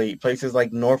surprisingly places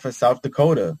like North and South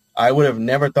Dakota, I would have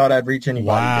never thought I'd reach anybody.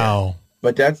 Wow.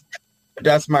 There. But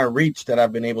that's my reach that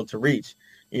I've been able to reach.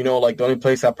 The only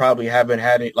place I probably haven't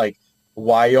had it,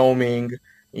 Wyoming,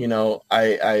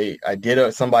 I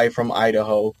did somebody from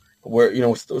Idaho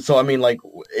where, so I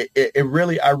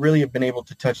really have been able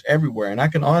to touch everywhere. And I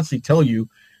can honestly tell you,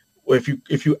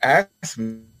 if you ask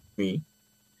me,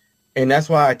 and that's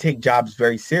why I take jobs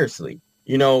very seriously,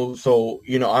 I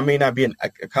may not be an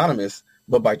economist,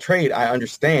 but by trade, I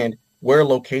understand where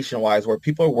location wise, where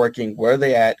people are working, where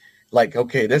they at,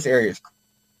 okay, this area is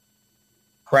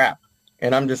crap.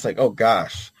 And I'm just oh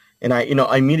gosh. And I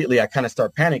immediately I kind of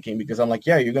start panicking because I'm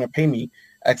yeah, you're going to pay me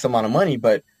X amount of money,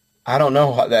 but I don't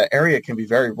know how that area can be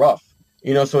very rough,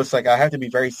 so it's I have to be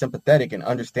very sympathetic and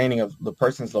understanding of the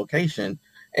person's location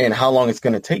and how long it's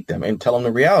going to take them and tell them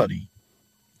the reality.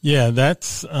 Yeah,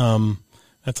 that's awesome.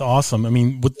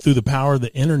 Through the power of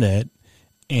the internet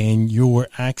and your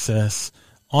access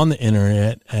on the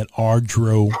internet at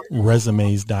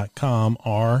rdroresumes.com,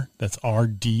 that's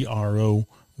RDRO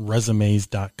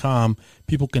resumes.com.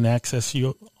 People can access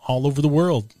you all over the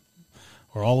world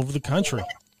or all over the country.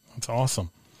 That's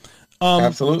awesome.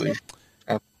 Absolutely.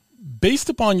 Based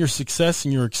upon your success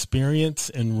and your experience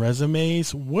in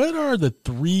resumes, what are the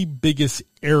 3 biggest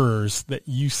errors that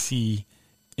you see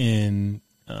in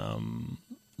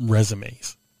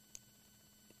resumes?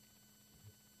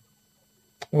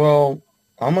 Well,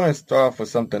 I'm going to start off with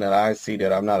something that I see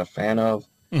that I'm not a fan of.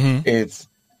 Mm-hmm. It's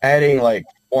adding like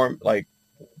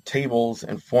tables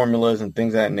and formulas and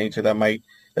things of that nature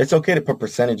it's okay to put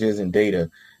percentages and data.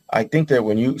 I think that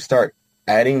when you start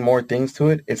adding more things to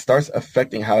it, it starts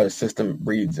affecting how the system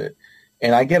reads it.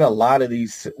 And I get a lot of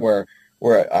these where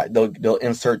they'll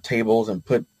insert tables and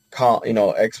put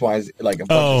X, Y, Z, like a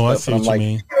bunch of stuff. I see what you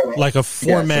mean. Like a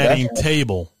formatting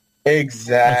table.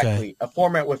 Exactly. Okay. A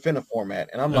format within a format.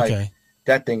 And I'm like,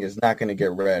 that thing is not going to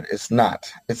get read. It's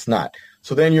not.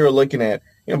 So then you're looking at,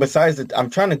 besides that, I'm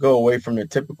trying to go away from the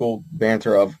typical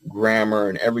banter of grammar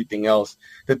and everything else.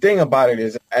 The thing about it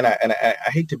is, and I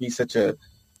hate to be such a,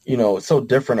 so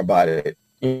different about it.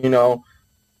 A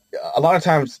lot of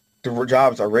times the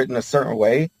jobs are written a certain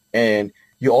way, and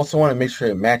you also want to make sure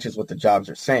it matches what the jobs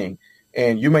are saying.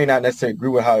 And you may not necessarily agree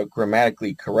with how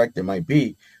grammatically correct it might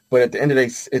be, but at the end of the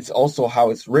day, it's also how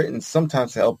it's written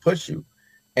sometimes to help push you.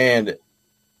 And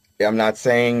I'm not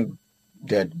saying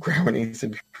that grammar needs to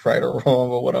be right or wrong,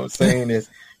 but what I'm saying is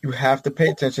you have to pay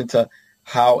attention to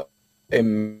how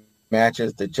it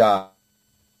matches the job.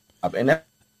 And that,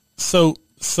 so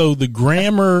the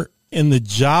grammar in the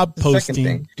job posting. Second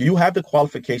thing, do you have the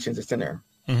qualifications that's in there?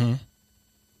 Mm-hmm.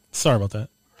 Sorry about that.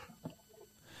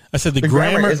 I said the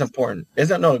grammar is important.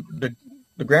 The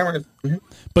grammar is, mm-hmm.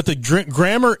 But the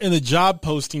grammar in the job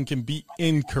posting can be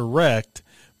incorrect,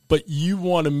 but you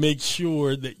want to make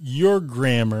sure that your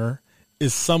grammar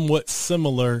is somewhat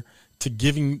similar to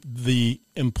giving the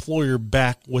employer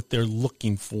back what they're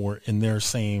looking for in their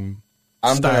same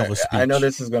style of speech. I know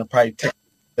this is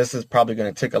probably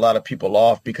going to tick a lot of people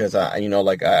off because I deal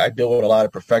with a lot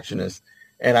of perfectionists,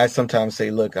 and I sometimes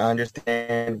say, look, I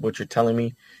understand what you're telling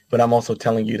me, but I'm also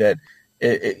telling you that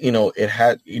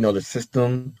the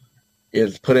system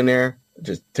is put in there.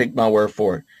 Just take my word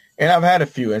for it. And I've had a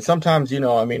few, and sometimes,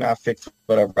 I fix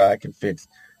whatever I can fix.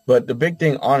 But the big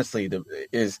thing, honestly,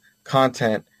 is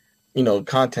content.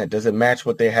 Content, does it match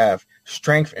what they have?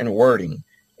 Strength and wording.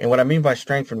 And what I mean by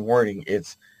strength and wording,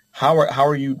 it's how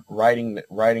are you writing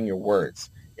your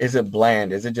words? Is it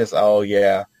bland? Is it just, oh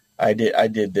yeah, I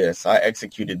did this, I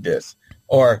executed this,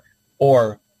 or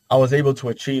I was able to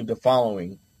achieve the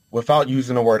following without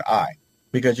using the word I,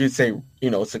 because you'd say,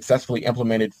 successfully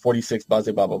implemented 46 blah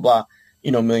blah blah blah,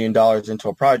 $1 million into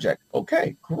a project.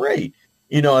 Okay, great.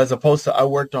 As opposed to I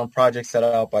worked on projects set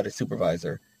out by the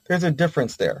supervisor. There's a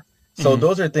difference there. So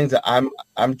those are things that I'm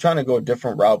trying to go a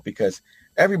different route, because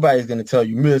everybody's going to tell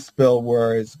you misspell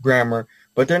words, grammar,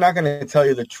 but they're not going to tell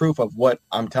you the truth of what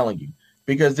I'm telling you,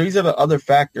 because these are the other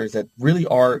factors that really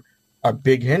are a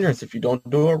big hindrance if you don't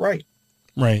do it right.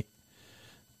 Right.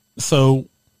 So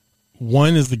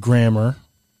one is the grammar.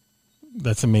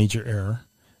 That's a major error.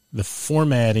 The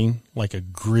formatting, like a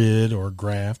grid or a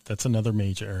graph, that's another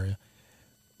major area.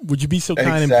 Would you be so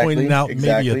kind and pointing out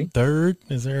maybe a third?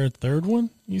 Is there a third one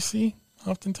you see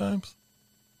oftentimes?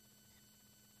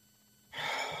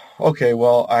 Okay,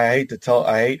 well, I hate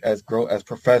as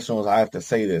professionals I have to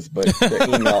say this, but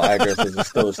the email addresses are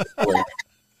still a story.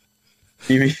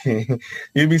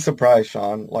 You'd be surprised,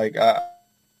 Sean. Like the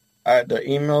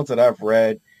emails that I've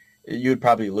read, you'd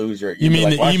probably lose your. You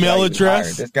mean the email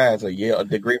address? This guy has a Yale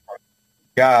degree.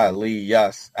 Golly,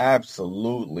 yes,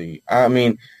 absolutely. I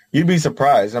mean, you'd be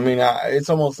surprised. I mean, it's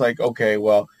almost like, okay,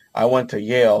 well, I went to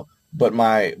Yale, but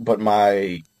my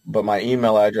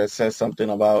email address says something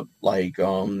about like Geek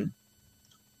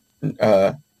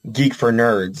for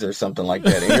Nerds or something like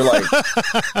that, and you're like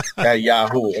at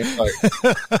Yahoo. It's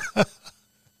like,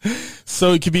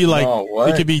 so it could be like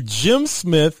it could be Jim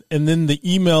Smith, and then the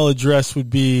email address would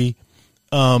be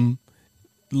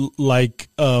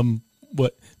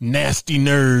nasty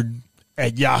nerd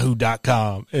at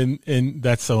yahoo.com, and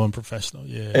that's so unprofessional.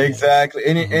 Yeah, exactly.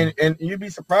 And you'd be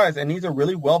surprised, and these are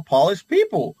really well polished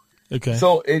people. Okay,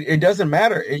 so it doesn't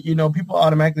matter. People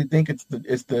automatically think it's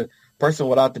the person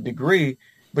without the degree,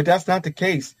 but that's not the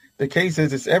case. The case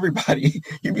is it's everybody.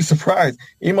 You'd be surprised.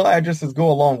 Email addresses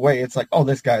go a long way. It's like,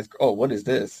 what is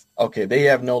this? Okay, they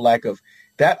have no lack of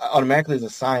that. Automatically is a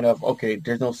sign of, okay,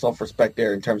 there's no self-respect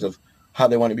there in terms of how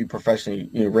they want to be professionally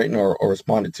written or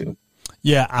responded to.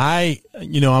 Yeah, I'm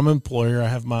an employer. I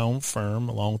have my own firm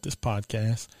along with this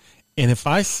podcast. And if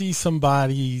I see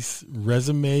somebody's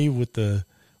resume with the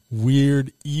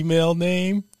weird email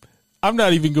name, I'm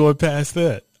not even going past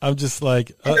that. I'm just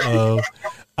like, uh-oh.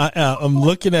 I'm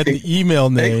looking at the email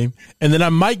name, and then I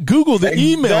might Google the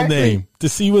email name to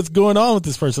see what's going on with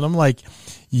this person. I'm like,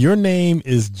 your name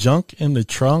is junk in the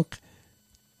trunk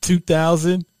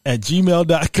 2000 at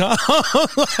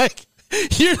gmail.com. Like,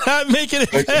 you're not making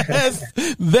it past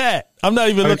that. I'm not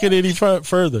even looking any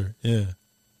further. Yeah.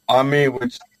 I mean,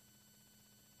 which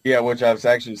I've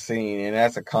actually seen, and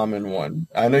that's a common one.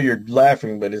 I know you're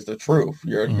laughing, but it's the truth.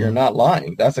 You're not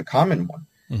lying. That's a common one.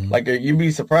 Mm-hmm. Like, you'd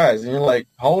be surprised, and you're like,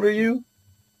 how old are you?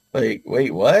 Like,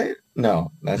 wait, what?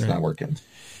 No, that's not working.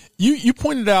 You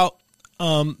pointed out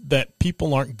that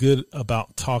people aren't good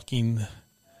about talking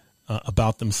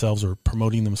about themselves or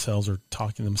promoting themselves or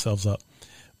talking themselves up.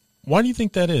 Why do you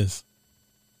think that is?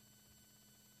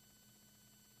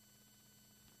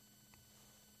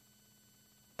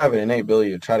 Have an innate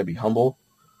ability to try to be humble,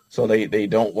 so they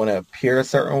don't want to appear a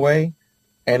certain way,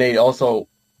 and they also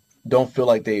don't feel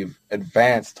like they've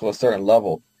advanced to a certain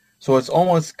level. So it's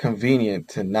almost convenient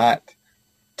to not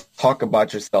talk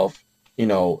about yourself,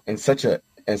 in such a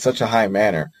high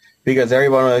manner, because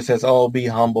everyone always says, "Oh, be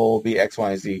humble, be X,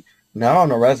 Y, and Z." Not on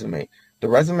the resume. The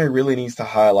resume really needs to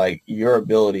highlight your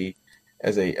ability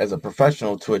as a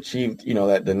professional to achieve,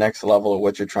 that the next level of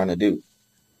what you're trying to do.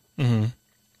 Mm-hmm.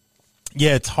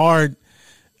 Yeah, it's hard.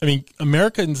 I mean,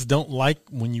 Americans don't like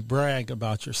when you brag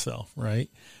about yourself, right?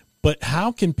 But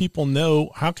how can people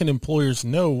know, how can employers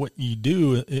know what you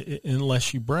do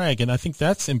unless you brag? And I think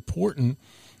that's important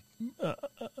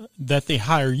that they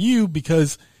hire you,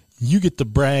 because you get to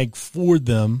brag for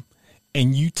them,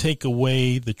 and you take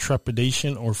away the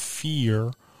trepidation or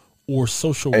fear or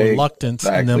social reluctance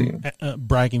in them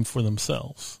bragging for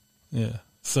themselves. Yeah.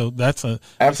 So that's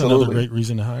another great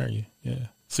reason to hire you. Yeah.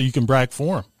 So you can brag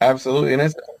for them. Absolutely.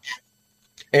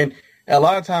 And a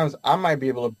lot of times I might be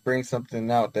able to bring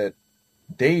something out that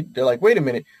they're like, wait a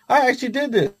minute, I actually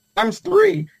did this. I'm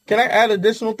 3. Can I add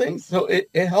additional things? So it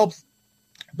helps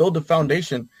build the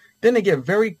foundation. Then they get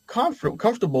very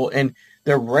comfortable, and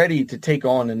they're ready to take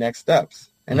on the next steps.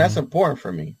 And that's important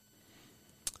for me.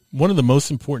 One of the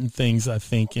most important things, I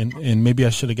think, and maybe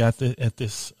I should have got at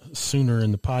this sooner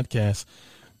in the podcast,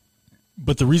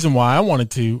 but the reason why I wanted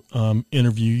to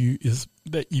interview you is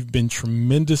that you've been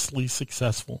tremendously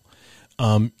successful.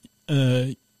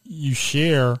 You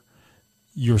share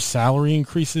your salary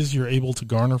increases you're able to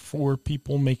garner for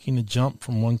people making a jump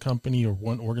from one company or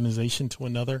one organization to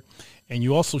another. And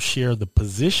you also share the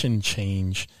position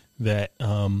change that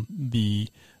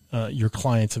your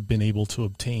clients have been able to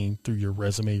obtain through your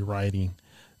resume writing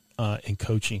and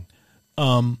coaching.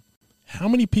 How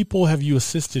many people have you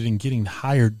assisted in getting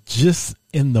hired just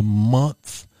in the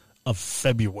month of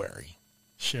February?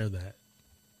 Share that.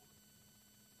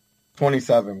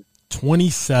 27.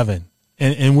 27.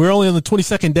 And we're only on the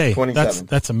 22nd day. 27.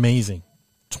 That's amazing.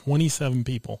 27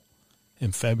 people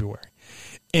in February.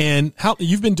 And how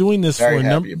you've been doing this for a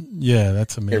number. Yeah,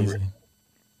 that's amazing.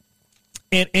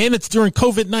 And it's during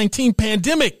COVID-19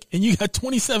 pandemic, and you got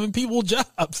 27 people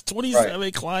jobs,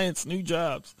 27 clients, new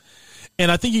jobs. And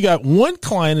I think you got one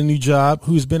client, a new job,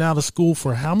 who's been out of school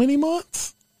for how many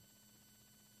months?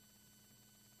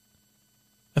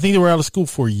 I think they were out of school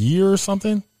for a year or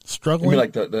something, struggling. You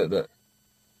mean like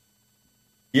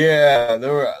yeah, they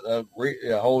were a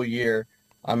whole year.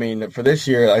 I mean, for this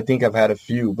year, I think I've had a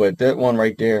few, but that one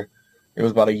right there, it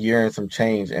was about a year and some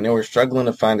change, and they were struggling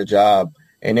to find a job,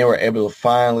 and they were able to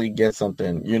finally get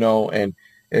something, and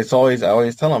I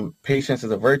always tell them, patience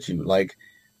is a virtue. Like,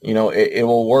 it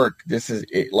will work. This is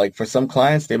it. Like, for some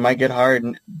clients, they might get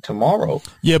hired tomorrow.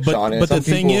 Yeah, but the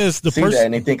thing is, the person,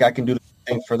 and they think I can do the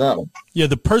same for them. Yeah,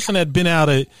 the person had been out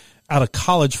of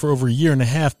college for over a year and a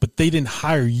half, but they didn't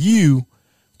hire you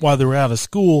while they were out of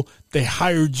school. They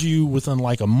hired you within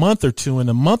like a month or two. In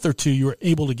a month or two, you were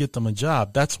able to get them a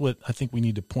job. That's what I think we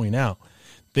need to point out.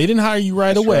 They didn't hire you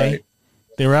right away. Right.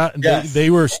 They were out. Yes.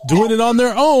 They were doing it on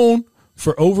their own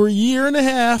for over a year and a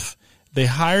half. They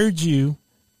hired you,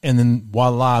 and then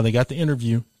voila, they got the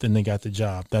interview. Then they got the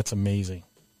job. That's amazing.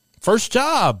 First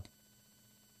job.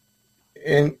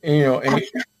 And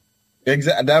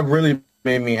exactly, that really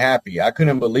made me happy. I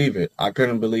couldn't believe it.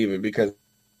 Because,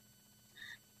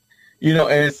 and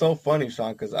it's so funny,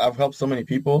 Sean, because I've helped so many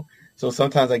people. So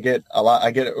sometimes I get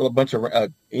a bunch of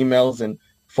emails and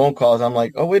phone calls. I'm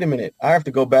like, oh, wait a minute. I have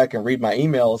to go back and read my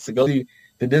emails to go see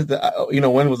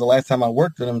when was the last time I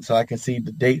worked with them, so I can see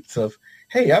the dates of,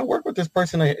 hey, I worked with this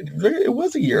person. It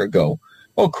was a year ago.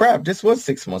 Oh, crap. This was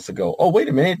 6 months ago. Oh, wait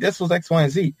a minute. This was X, Y,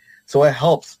 and Z. So it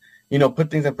helps,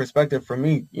 put things in perspective for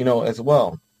me, as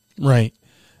well. Right.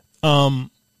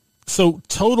 So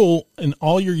total in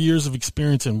all your years of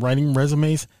experience in writing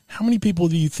resumes, how many people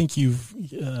do you think you've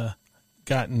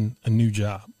gotten a new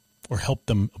job or helped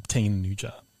them obtain a new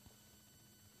job?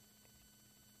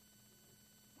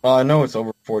 Well, I know it's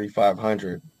over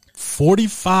 4,500.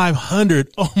 4,500.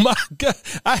 Oh my God.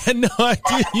 I had no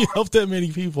idea you helped that many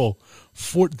people.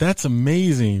 That's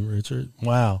amazing, Richard.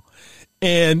 Wow.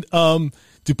 And,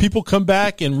 do people come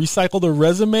back and recycle their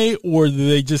resume, or do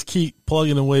they just keep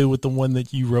plugging away with the one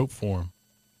that you wrote for them?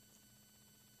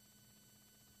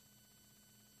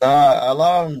 A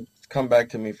lot of them come back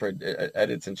to me for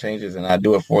edits and changes, and I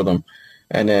do it for them.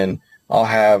 And then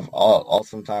I'll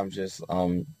sometimes just,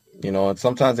 and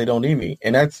sometimes they don't need me.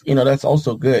 And that's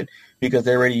also good because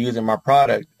they're already using my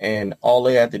product, and all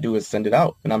they have to do is send it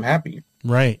out, and I'm happy.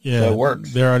 Right. Yeah. So it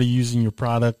works. They're already using your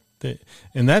product.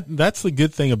 And that's the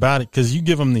good thing about it, because you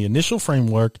give them the initial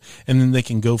framework and then they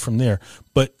can go from there.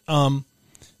 But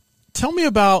tell me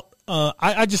about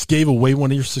I just gave away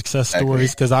one of your success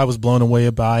stories because I was blown away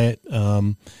by it.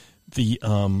 The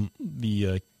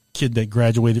kid that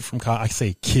graduated from college. I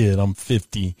say kid, I'm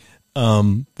 50.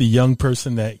 The young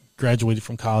person that graduated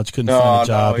from college couldn't find a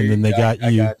job, and then they got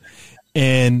you.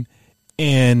 And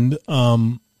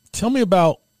tell me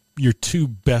about your two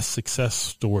best success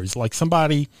stories, like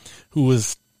somebody who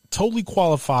was totally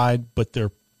qualified, but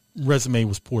their resume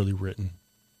was poorly written.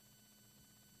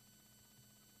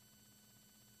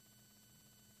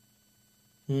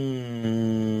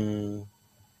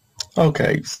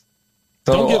 Okay.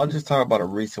 So I'll just talk about a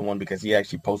recent one because he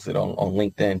actually posted on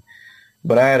LinkedIn.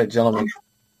 But I had a gentleman.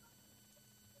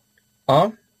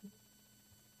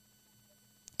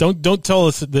 Don't tell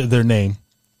us their name.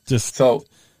 Just so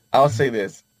I'll say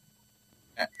this.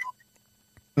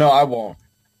 No, I won't.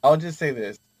 I'll just say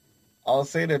this. I'll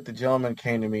say that the gentleman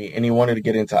came to me and he wanted to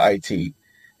get into IT,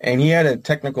 and he had a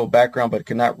technical background, but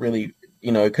could not really,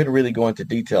 it couldn't really go into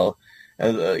detail,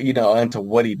 into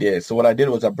what he did. So what I did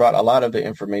was I brought a lot of the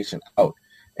information out,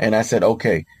 and I said,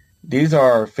 okay, these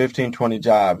are 15, 20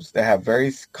 jobs that have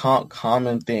very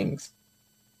common things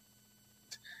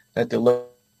that they're looking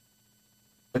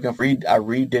for. I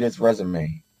redid his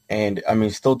resume, and I mean,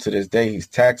 still to this day, he's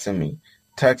texting me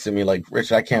like,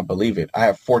 Rich, I can't believe it. I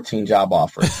have 14 job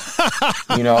offers,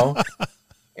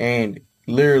 and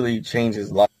literally changed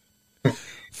his life.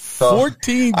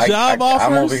 14 job offers?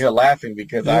 I'm over here laughing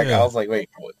because I was like, wait,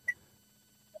 what?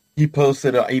 He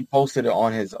posted it on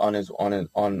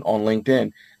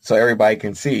LinkedIn so everybody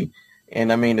can see.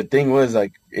 And I mean, the thing was,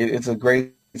 like, it's a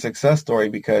great success story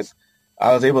because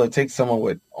I was able to take someone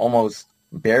with almost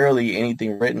barely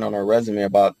anything written on her resume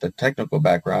about the technical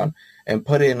background and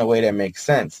put it in a way that makes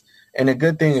sense. And the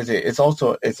good thing is it's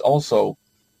also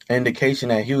an indication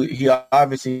that he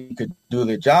obviously could do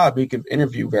the job. He could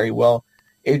interview very well.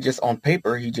 It just on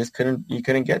paper, he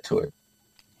couldn't get to it.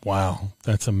 Wow.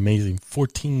 That's amazing.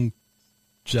 14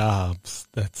 jobs.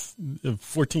 That's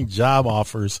 14 job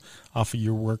offers off of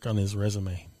your work on his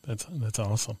resume. That's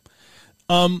awesome.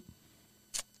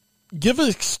 Give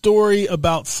a story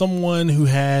about someone who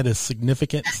had a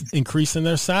significant increase in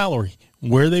their salary,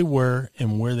 where they were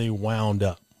and where they wound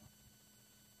up.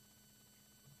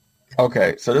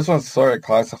 Okay, so this one's sort of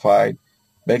classified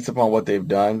based upon what they've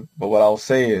done. But what I'll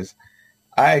say is,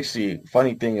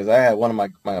 funny thing is, I had one of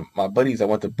my buddies I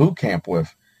went to boot camp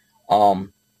with,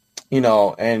 and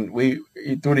we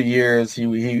through the years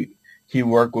he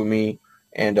worked with me,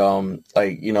 and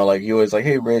he was like,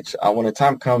 hey Rich, when the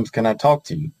time comes, can I talk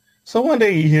to you? So one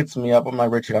day he hits me up. I'm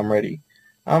like, Richard, I'm ready.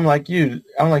 I'm like, dude,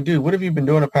 what have you been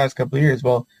doing the past couple of years?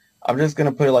 Well, I'm just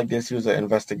gonna put it like this: he was an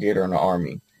investigator in the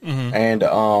Army, and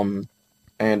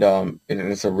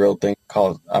it's a real thing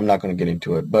called. I'm not going to get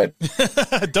into it, but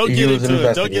don't get into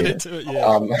it.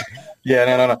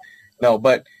 Yeah. No.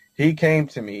 But he came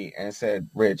to me and said,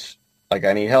 Rich, like,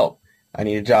 I need help. I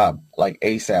need a job, like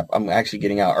ASAP. I'm actually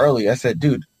getting out early. I said,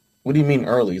 dude, what do you mean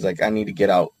early? He's like, I need to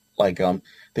get out. Like,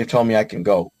 they've told me I can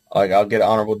go. Like, I'll get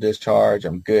honorable discharge.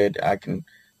 I'm good. I'm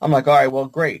like, all right, well,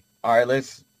 great. All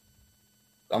right,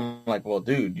 I'm like, well,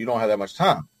 dude, you don't have that much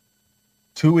time.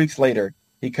 2 weeks later,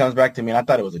 he comes back to me, and I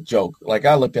thought it was a joke. Like,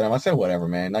 I looked at him, I said, whatever,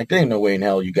 man. Like, there ain't no way in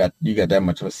hell you got that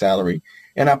much of a salary.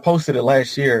 And I posted it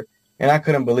last year, and I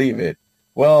couldn't believe it.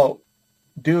 Well,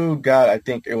 dude got, I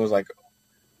think it was like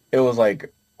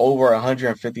over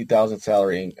 150,000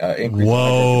 salary increase.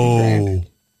 Whoa.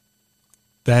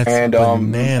 That's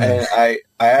bananas. And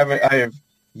I have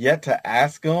yet to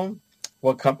ask him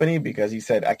what company, because he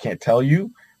said, I can't tell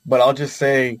you, but I'll just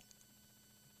say,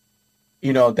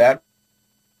 that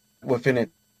within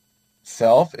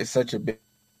itself is such a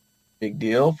big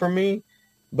deal for me.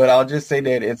 But I'll just say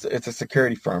that it's a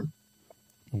security firm.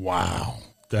 Wow.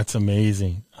 That's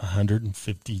amazing.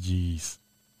 150 G's.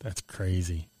 That's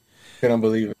crazy. Couldn't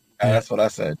believe it. Yeah. That's what I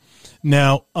said.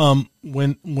 Now,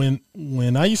 when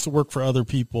I used to work for other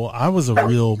people, I was a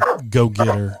real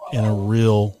go-getter and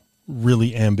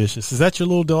really ambitious. Is that your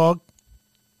little dog?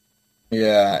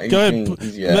 Yeah. Go ahead.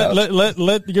 Yeah.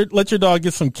 Let your dog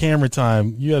get some camera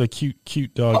time. You had a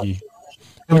cute doggy.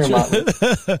 Come here, Motley.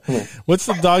 What's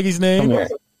the doggy's name?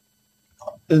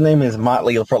 His name is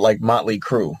Motley, for like Motley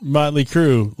Crue. Motley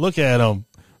Crue. Look at him.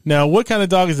 Now, what kind of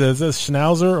dog is that? Is that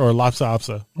Schnauzer or Lhasa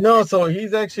Apso? No, so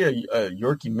he's actually a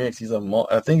Yorkie mix.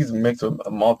 I think he's a mix of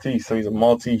a Maltese. So he's a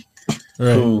Maltese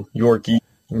Yorkie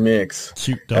mix.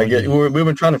 Cute dog. We've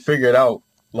been trying to figure it out,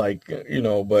 like,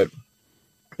 but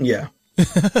yeah,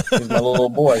 he's my little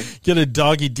boy. Get a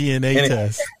doggy DNA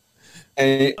test.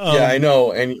 Yeah, I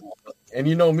know. And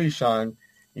you know me, Sean.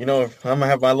 If I'm gonna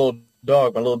have my little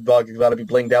dog has got to be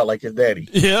blinged out like his daddy.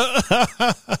 Yeah.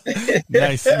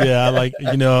 Nice. Yeah, I like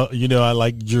I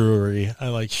like jewelry. I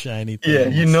like shiny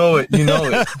things. Yeah, you know it.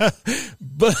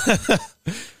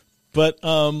 but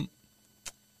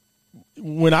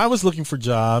when I was looking for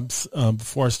jobs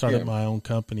before I started my own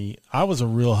company, I was a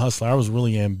real hustler. I was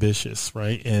really ambitious,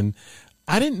 right? And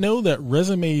I didn't know that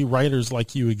resume writers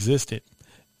like you existed.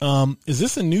 Is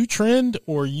this a new trend,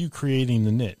 or are you creating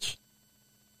the niche?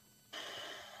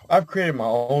 I've created my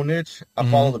own niche. I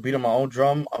follow the beat of my own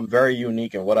drum. I'm very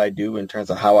unique in what I do in terms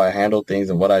of how I handle things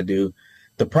and what I do.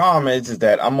 The problem is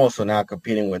that I'm also now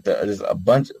competing with there's a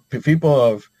bunch of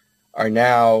people are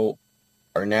now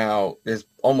there's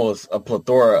almost a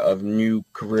plethora of new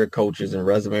career coaches and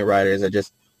resume writers that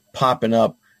just popping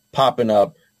up,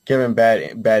 giving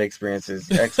bad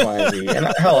experiences, X, Y, and Z. And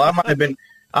hell, I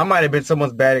might have been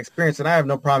someone's bad experience, and I have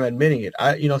no problem admitting it.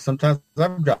 Sometimes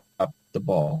I've dropped the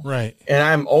ball. Right. And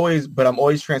I'm always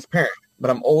transparent.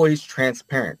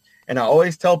 And I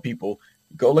always tell people,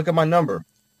 go look at my number.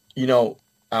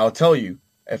 I'll tell you,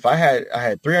 if I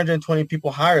had 320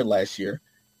 people hired last year,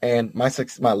 and my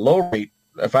low rate,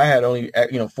 if I had only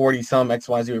 40 some X,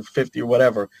 Y, Z, or 50 or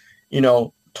whatever,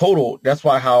 total, that's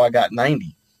how I got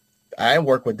 90. I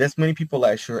worked with this many people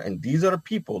last year, and these are the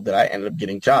people that I ended up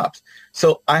getting jobs.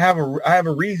 So I have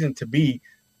a reason to be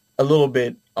a little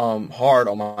bit hard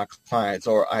on my clients,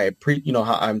 or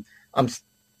how I'm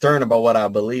stern about what I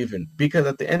believe in, because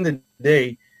at the end of the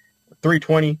day,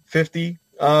 320, 50,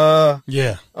 I'm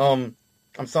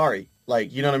sorry,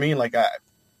 you know what I mean?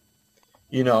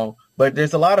 But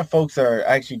there's a lot of folks that are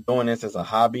actually doing this as a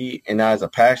hobby and not as a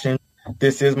passion.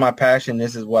 This is my passion.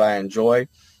 This is what I enjoy.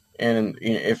 And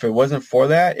if it wasn't for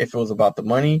that, if it was about the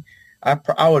money, I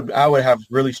would have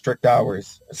really strict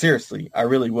hours. Seriously, I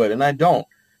really would. And I don't,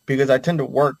 because I tend to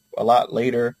work a lot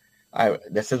later.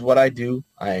 This is what I do.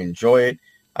 I enjoy it.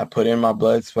 I put in my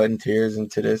blood, sweat, and tears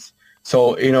into this.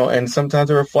 So, and sometimes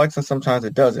it reflects and sometimes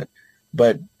it doesn't.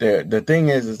 But the thing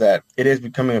is that it is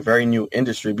becoming a very new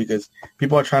industry, because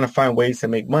people are trying to find ways to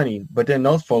make money. But then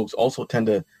those folks also tend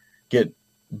to get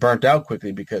burnt out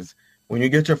quickly, because when you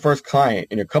get your first client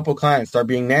and a couple clients start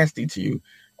being nasty to you,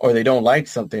 or they don't like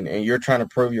something and you're trying to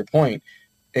prove your point,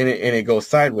 and it goes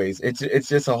sideways, it's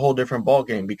just a whole different ball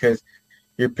game, because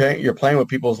you're playing with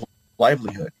people's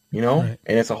livelihood, right.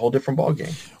 And it's a whole different ball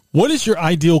game. What is your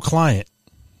ideal client?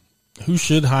 Who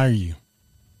should hire you?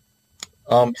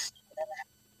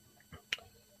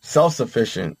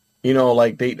 Self-sufficient,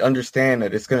 they understand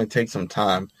that it's going to take some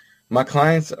time. My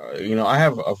clients, I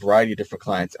have a variety of different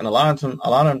clients, and a lot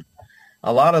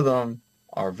of them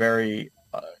are very,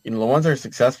 the ones that are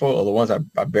successful are the ones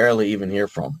I barely even hear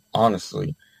from,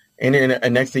 honestly. And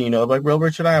then next thing you know, like, "Real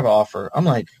Richard, I have an offer." I'm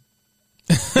like,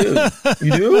 "Dude,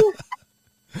 you do?"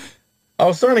 I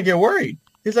was starting to get worried.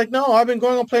 He's like, "No, I've been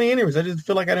going on plenty of interviews. I just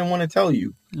feel like I didn't want to tell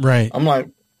you." Right. I'm like,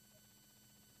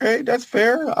 "Hey, that's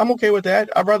fair. I'm okay with that.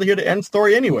 I'd rather hear the end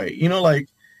story anyway."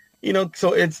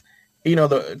 So it's,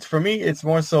 for me, it's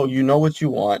more so, what you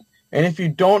want. And if you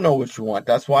don't know what you want,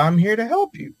 that's why I'm here to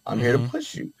help you. I'm here to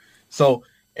push you. So,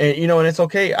 and it's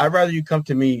okay. I'd rather you come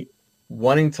to me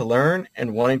wanting to learn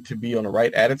and wanting to be on the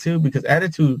right attitude, because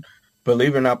attitude,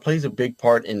 believe it or not, plays a big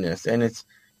part in this. And it's,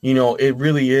 it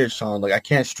really is, Sean. I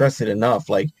can't stress it enough.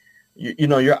 You're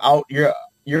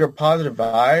a positive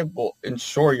vibe will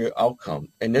ensure your outcome.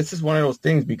 And this is one of those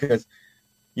things, because,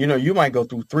 you might go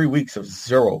through 3 weeks of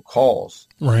 0 calls.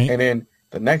 Right. And then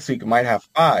the next week you might have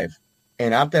 5.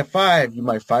 And after that 5, you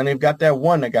might finally have got that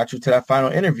one that got you to that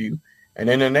final interview. And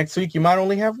then the next week you might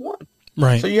only have 1.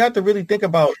 Right. So you have to really think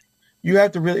about,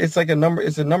 it's like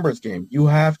it's a numbers game. You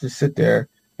have to sit there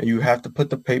and you have to put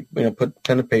the paper, put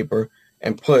pen to paper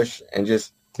and push and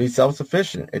just be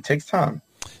self-sufficient. It takes time.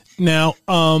 Now,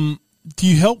 do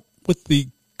you help with the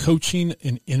coaching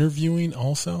and interviewing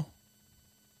also?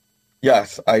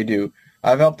 Yes, I do.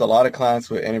 I've helped a lot of clients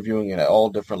with interviewing at all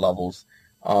different levels.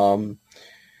 Um,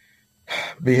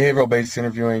 Behavioral based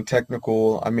interviewing,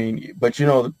 technical. I mean, but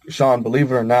Sean,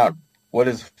 believe it or not, what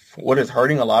is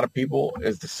hurting a lot of people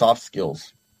is the soft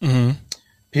skills. Mm-hmm.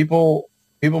 People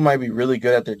might be really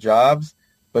good at their jobs,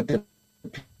 but the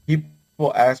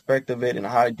people aspect of it and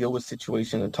how to deal with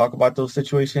situations and talk about those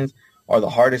situations are the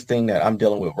hardest thing that I'm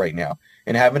dealing with right now.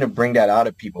 And having to bring that out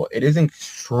of people, it is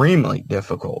extremely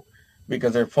difficult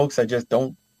because there are folks that just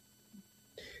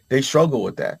they struggle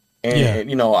with that.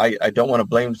 And I don't want to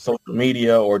blame social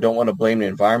media or don't want to blame the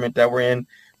environment that we're in,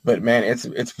 but man,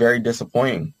 it's very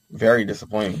disappointing. Very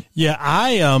disappointing. Yeah,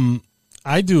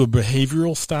 I do a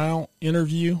behavioral style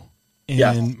interview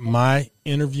in my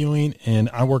interviewing, and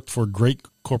I worked for a great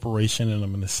corporation, and I'm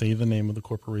going to say the name of the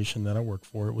corporation that I worked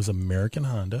for. It was American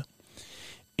Honda,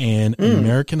 and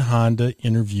American Honda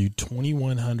interviewed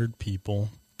 2,100 people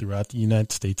throughout the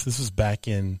United States. This was back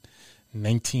in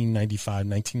 1995,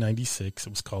 1996. It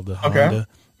was called the Honda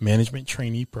Management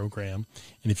Trainee Program.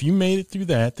 And if you made it through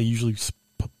that, they usually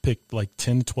picked like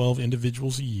 10 to 12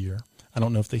 individuals a year. I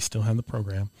don't know if they still have the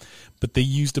program, but they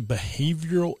used a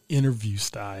behavioral interview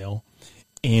style,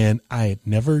 and I had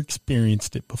never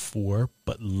experienced it before,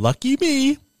 but lucky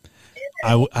me,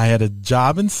 I had a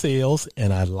job in sales,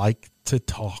 and I liked to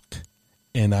talk,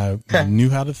 and I knew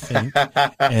how to think,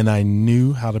 and I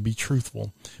knew how to be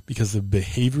truthful, because the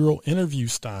behavioral interview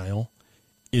style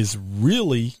is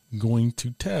really going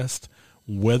to test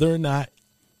whether or not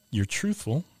you're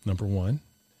truthful, number one.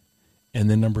 And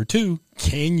then number two,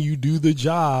 can you do the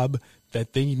job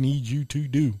that they need you to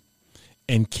do?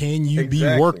 And can you be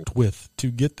worked with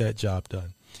to get that job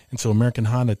done? And so American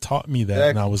Honda taught me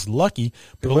that, and I was lucky.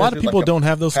 But a lot of people don't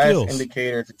have those skills.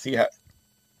 Indicator to see how.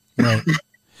 Right.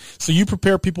 So you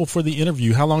prepare people for the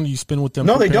interview. How long do you spend with them?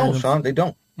 No, they don't, Sean. They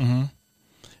don't. Mm-hmm.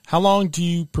 How long do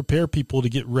you prepare people to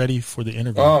get ready for the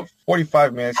interview?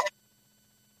 45 minutes.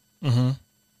 Mm-hmm.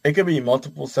 It could be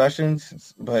multiple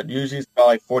sessions, but usually it's about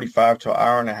like 45 to an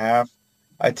hour and a half.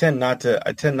 I tend not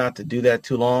to do that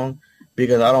too long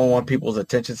because I don't want people's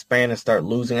attention span to start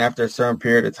losing after a certain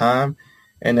period of time.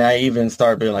 And I even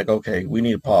start being like, okay, we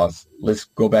need to pause. Let's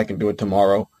go back and do it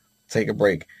tomorrow. Take a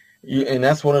break. And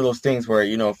that's one of those things where,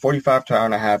 45 to an hour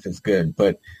and a half is good,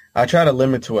 but I try to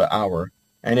limit to an hour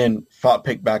and then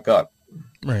pick back up.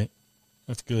 Right.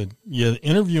 That's good. Yeah. The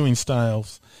interviewing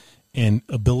styles and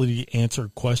ability to answer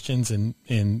questions and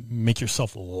make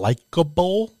yourself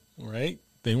likable, right?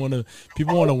 People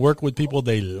want to work with people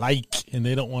they like, and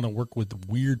they don't want to work with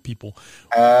weird people.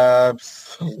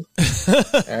 Absolutely.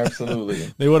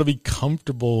 Absolutely. They want to be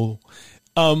comfortable.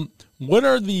 What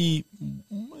are the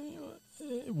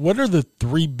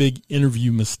three big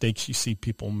interview mistakes you see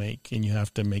people make and you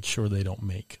have to make sure they don't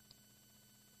make?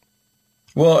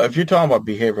 Well, if you're talking about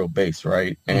behavioral based,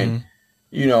 right? And,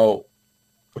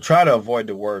 try to avoid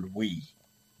the word we.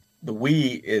 The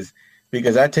we is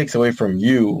because that takes away from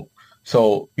you.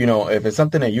 So, if it's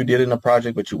something that you did in a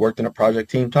project, but you worked in a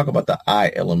project team, talk about the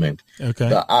I element. Okay.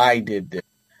 The I did this.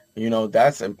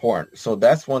 That's important. So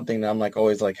that's one thing that I'm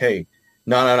always like, hey,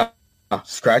 no,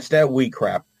 scratch that we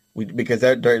crap. Because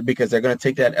they're going to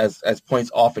take that as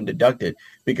points off and deduct it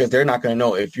because they're not going to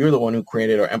know if you're the one who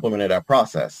created or implemented that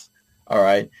process. All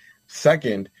right.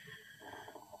 Second,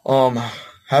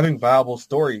 having viable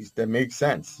stories that make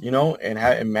sense,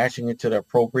 and matching it to the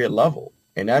appropriate level.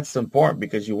 And that's important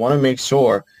because you want to make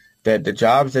sure that the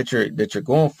jobs that you're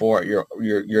going for,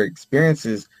 your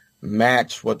experiences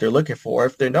match what they're looking for.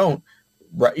 If they don't,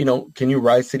 can you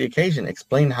rise to the occasion?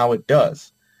 Explain how it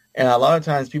does. And a lot of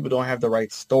times people don't have the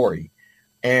right story.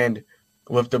 And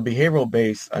with the behavioral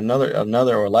base,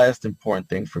 another or last important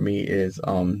thing for me is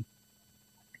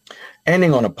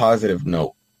ending on a positive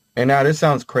note. And now this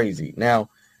sounds crazy. Now,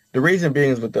 the reason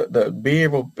being is with the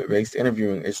behavioral based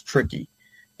interviewing is tricky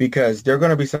because there are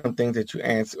going to be some things that you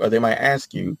answer or they might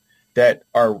ask you that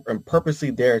are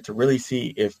purposely there to really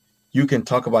see if you can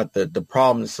talk about the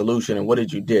problem, the solution, and what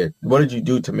did you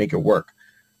do to make it work.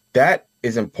 That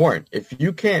is important. If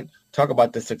you can't talk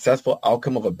about the successful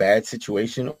outcome of a bad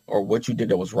situation or what you did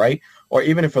that was right, or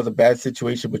even if it was a bad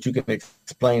situation, but you can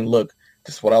explain, look,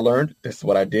 this is what I learned, this is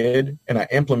what I did, and I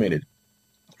implemented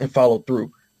and followed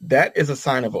through. That is a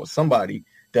sign of somebody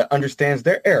that understands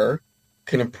their error,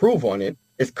 can improve on it,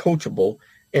 is coachable,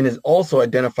 and is also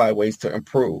identify ways to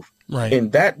improve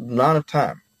in that amount of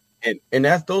time. And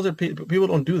those are people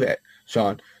don't do that,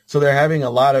 Sean. So they're having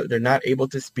they're not able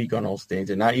to speak on those things.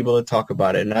 They're not able to talk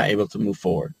about it and not able to move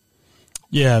forward.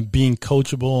 Yeah. Being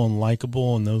coachable and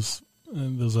likable and those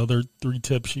those other 3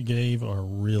 tips you gave are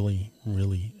really,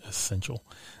 really essential.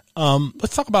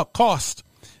 Let's talk about cost.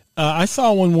 I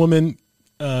saw one woman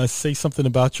say something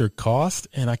about your cost,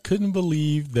 and I couldn't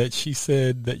believe that she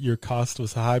said that your cost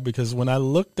was high, because when I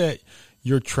looked at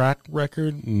your track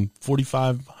record and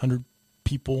 4,500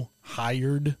 people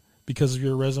hired because of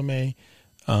your resume,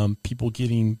 people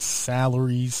getting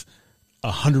salaries,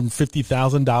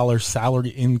 $150,000 salary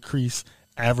increase,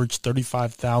 average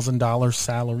 $35,000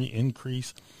 salary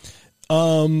increase.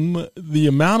 The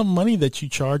amount of money that you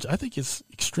charge, I think, is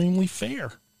extremely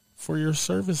fair for your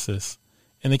services.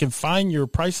 And they can find your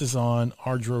prices on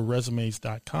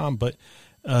ardroresumes.com. But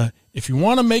if you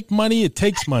want to make money, it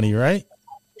takes money, right?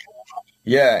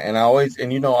 Yeah, and I always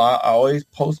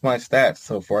post my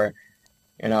stats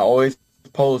and I always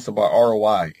post about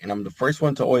ROI, and I'm the first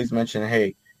one to always mention,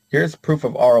 hey, here's proof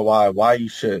of ROI, why you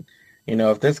should.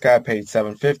 If this guy paid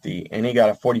 $750 and he got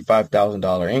a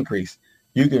 $45,000 increase,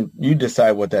 you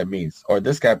decide what that means. Or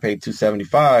this guy paid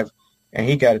 $275 and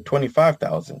he got a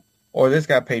 $25,000. Or this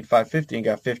guy paid $550 and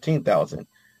got $15,000.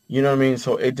 You know what I mean?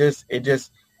 So it just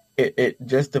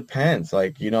depends.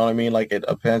 Like, you know what I mean? Like, it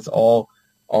depends all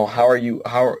on how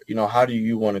do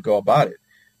you want to go about it?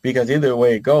 Because either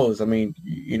way it goes, I mean,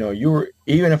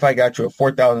 even if I got you a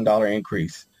 $4,000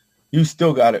 increase, you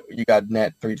still got it. You got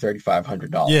net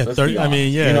 $3,500. Yeah, it's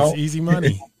easy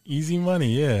money. Easy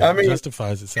money. Yeah, I mean,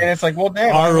 justifies itself. And it's like, well,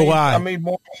 damn, ROI. I made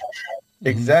more.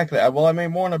 Exactly. Well, I made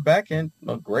more on the back end.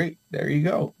 Well, great. There you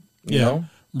go. You know?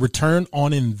 Return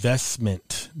on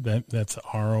investment. That's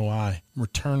ROI.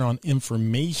 Return on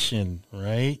information,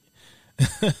 right?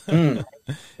 Yeah,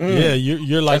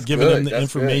 you're like giving them the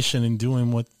information and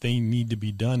doing what they need to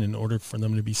be done in order for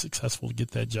them to be successful to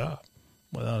get that job.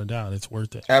 Without a doubt, it's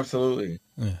worth it. Absolutely.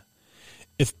 Yeah.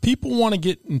 If people want to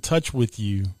get in touch with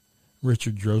you,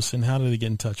 Richard Drosin, how do they get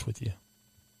in touch with you?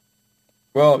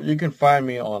 Well, you can find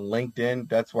me on LinkedIn.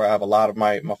 That's where I have a lot of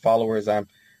my followers. I'm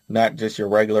not just your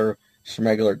regular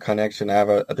schmegular connection. I have,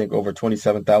 I think, over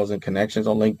 27,000 connections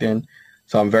on LinkedIn.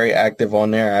 So I'm very active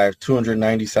on there. I have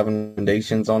 297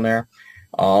 recommendations on there.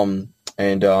 You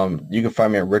can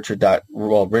find me at Richard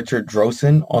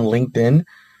Drosin on LinkedIn.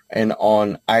 And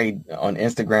on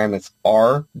Instagram, it's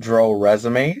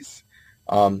rdroresumes.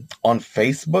 On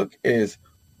Facebook is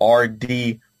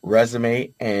RD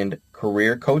Resume and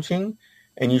Career Coaching.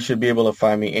 And you should be able to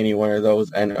find me any one of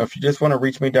those. And if you just want to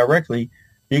reach me directly,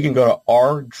 you can go to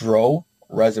rdro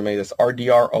resume. That's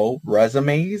RDRO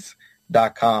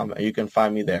resumes.com. And you can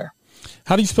find me there.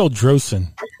 How do you spell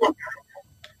Drosin?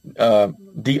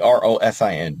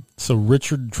 Drosin. So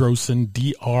Richard Drosin,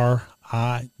 Drosin.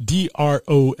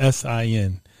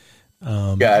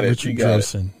 Got it. Richard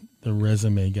Drosin, the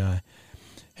resume guy.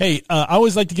 Hey, I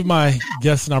always like to give my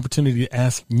guests an opportunity to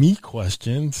ask me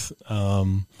questions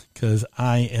because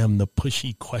I am the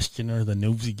pushy questioner, the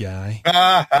nosy guy.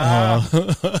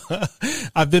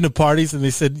 I've been to parties and they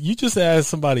said, you just asked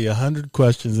somebody 100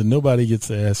 questions and nobody gets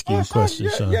to ask you a question,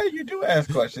 Sean. Yeah, you do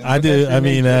ask questions. I do. I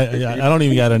mean, I don't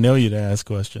even got to know you to ask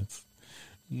questions.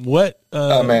 What?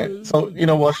 Oh, man. So,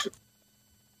 what?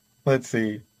 Let's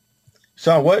see.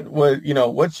 Sean,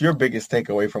 what's your biggest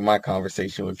takeaway from my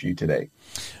conversation with you today?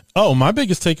 Oh, my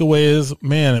biggest takeaway is,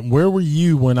 man, where were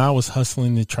you when I was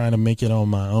hustling to try to make it on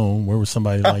my own? Where was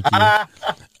somebody like you?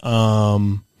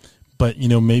 But,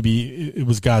 maybe it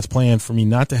was God's plan for me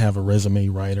not to have a resume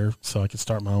writer so I could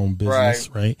start my own business,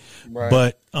 right?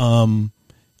 But, I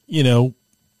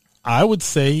would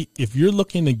say if you're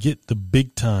looking to get the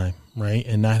big time, right,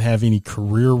 and not have any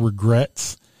career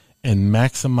regrets, and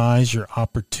maximize your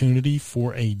opportunity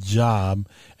for a job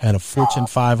at a Fortune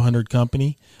 500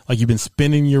 company, like you've been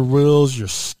spinning your wheels, you're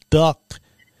stuck,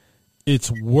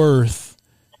 it's worth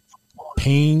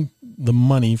paying the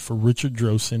money for Richard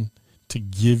Drosin to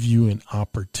give you an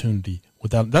opportunity.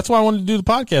 That's why I wanted to do the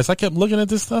podcast. I kept looking at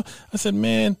this stuff. I said,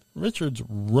 man, Richard's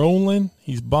rolling.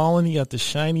 He's balling. He got the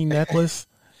shiny necklace.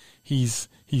 He's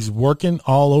working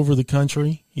all over the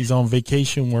country. He's on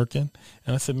vacation working.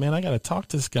 And I said, man, I got to talk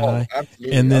to this guy.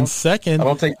 And then second,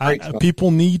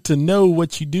 people need to know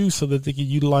what you do so that they can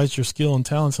utilize your skill and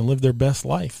talents and live their best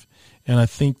life. And I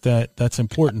think that that's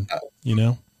important.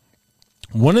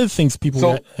 One of the things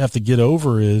people have to get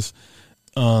over is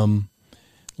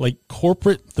like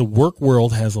corporate, the work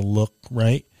world has a look,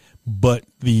 right? But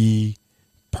the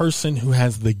person who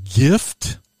has the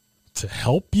gift to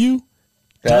help you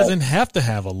doesn't have to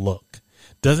have a look,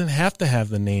 doesn't have to have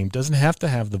the name, doesn't have to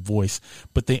have the voice,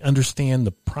 but they understand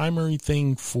the primary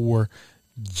thing for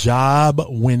job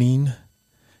winning,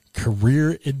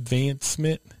 career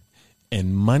advancement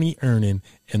and money earning.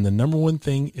 And the number one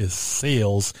thing is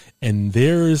sales. And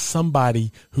there is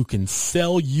somebody who can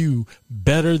sell you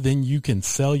better than you can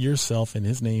sell yourself. And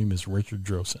his name is Richard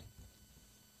Drosin.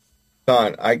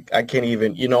 Don, I can't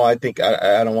even, I think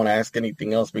I don't want to ask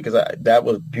anything else because that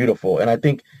was beautiful. And I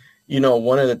think,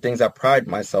 one of the things I pride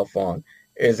myself on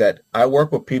is that I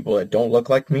work with people that don't look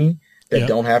like me, that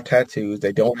don't have tattoos,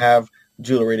 they don't have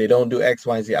jewelry, they don't do X,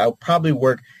 Y, and Z. I'll probably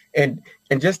work and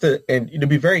to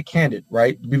be very candid,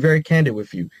 right? To be very candid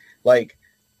with you. Like,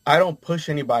 I don't push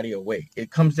anybody away.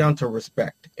 It comes down to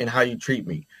respect and how you treat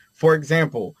me. For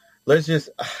example, let's just,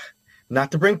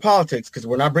 not to bring politics, because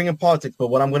we're not bringing politics, but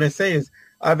what I'm going to say is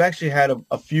I've actually had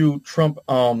a few Trump,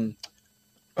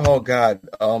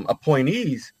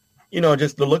 appointees,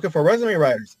 just looking for resume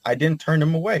writers. I didn't turn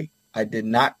them away. I did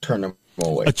not turn them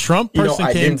away. A Trump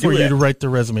person came for you to write the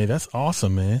resume. That's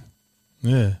awesome, man.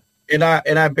 Yeah. And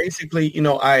I basically,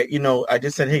 I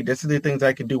just said, hey, this is the things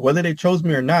I can do, whether they chose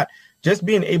me or not. Just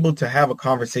being able to have a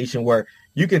conversation where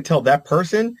you can tell that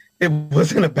person it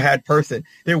wasn't a bad person.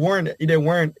 They weren't, they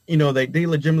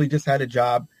legitimately just had a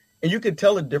job, and you could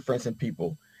tell the difference in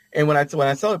people. And when I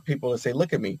tell people to say,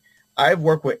 look at me, I've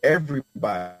worked with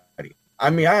everybody. I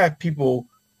mean, I have people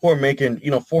who are making,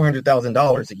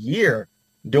 $400,000 a year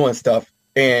doing stuff,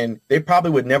 and they probably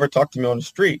would never talk to me on the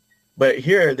street. But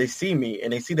here they see me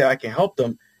and they see that I can help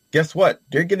them. Guess what?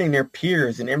 They're getting their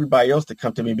peers and everybody else to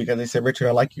come to me because they say, Richard,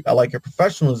 I like you. I like your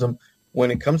professionalism.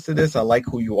 When it comes to this, I like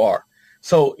who you are.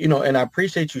 So, and I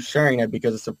appreciate you sharing that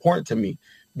because it's important to me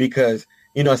because,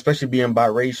 especially being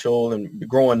biracial and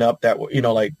growing up that,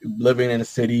 like living in a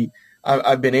city,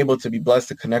 I've been able to be blessed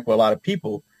to connect with a lot of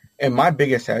people. And my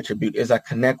biggest attribute is I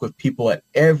connect with people at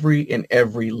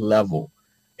every level.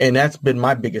 And that's been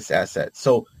my biggest asset.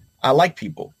 So I like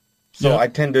people. So I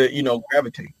tend to,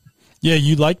 gravitate. Yeah,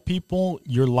 you like people.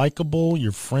 You're likable.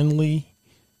 You're friendly.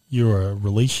 You're a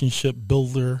relationship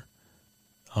builder.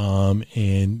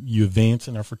 And you advance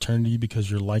in our fraternity because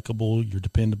you're likable, you're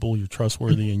dependable, you're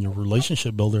trustworthy, and you're a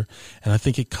relationship builder. And I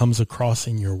think it comes across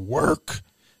in your work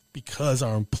because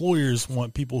our employers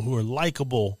want people who are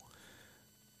likable,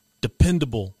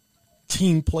 dependable,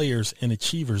 team players, and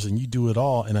achievers, and you do it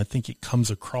all. And I think it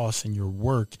comes across in your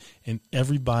work, and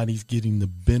everybody's getting the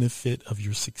benefit of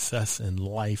your success in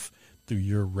life through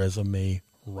your resume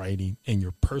writing and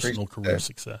your personal career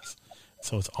success.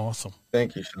 So it's awesome.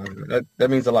 Thank you, Sean. That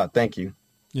means a lot. Thank you.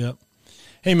 Yep.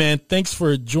 Hey, man, thanks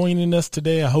for joining us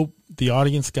today. I hope the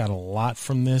audience got a lot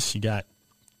from this. You got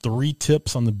 3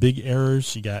 tips on the big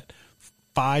errors. You got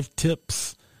 5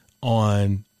 tips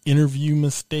on interview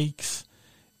mistakes.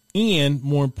 And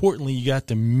more importantly, you got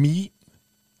to meet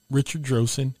Richard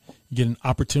Drosin. You get an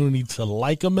opportunity to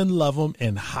like him and love him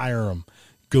and hire him.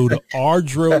 Go to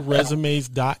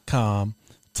rdroresumes.com,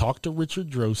 talk to Richard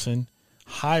Drosin,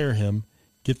 hire him,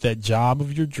 get that job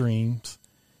of your dreams,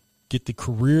 get the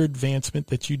career advancement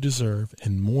that you deserve,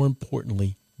 and more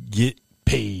importantly, get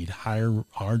paid. Hire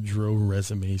Ardro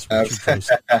Resumes. Richard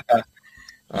Drosin.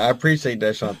 I appreciate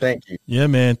that, Sean. Thank you. Yeah,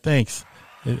 man. Thanks.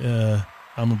 I'm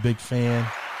a big fan,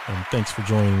 and thanks for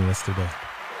joining us today.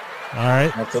 All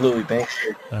right. Absolutely. Thanks.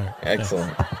 All right.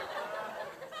 Excellent. Thanks.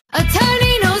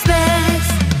 Attorney knows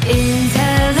best.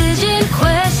 Intelligent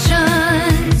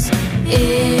questions.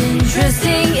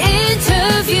 Interesting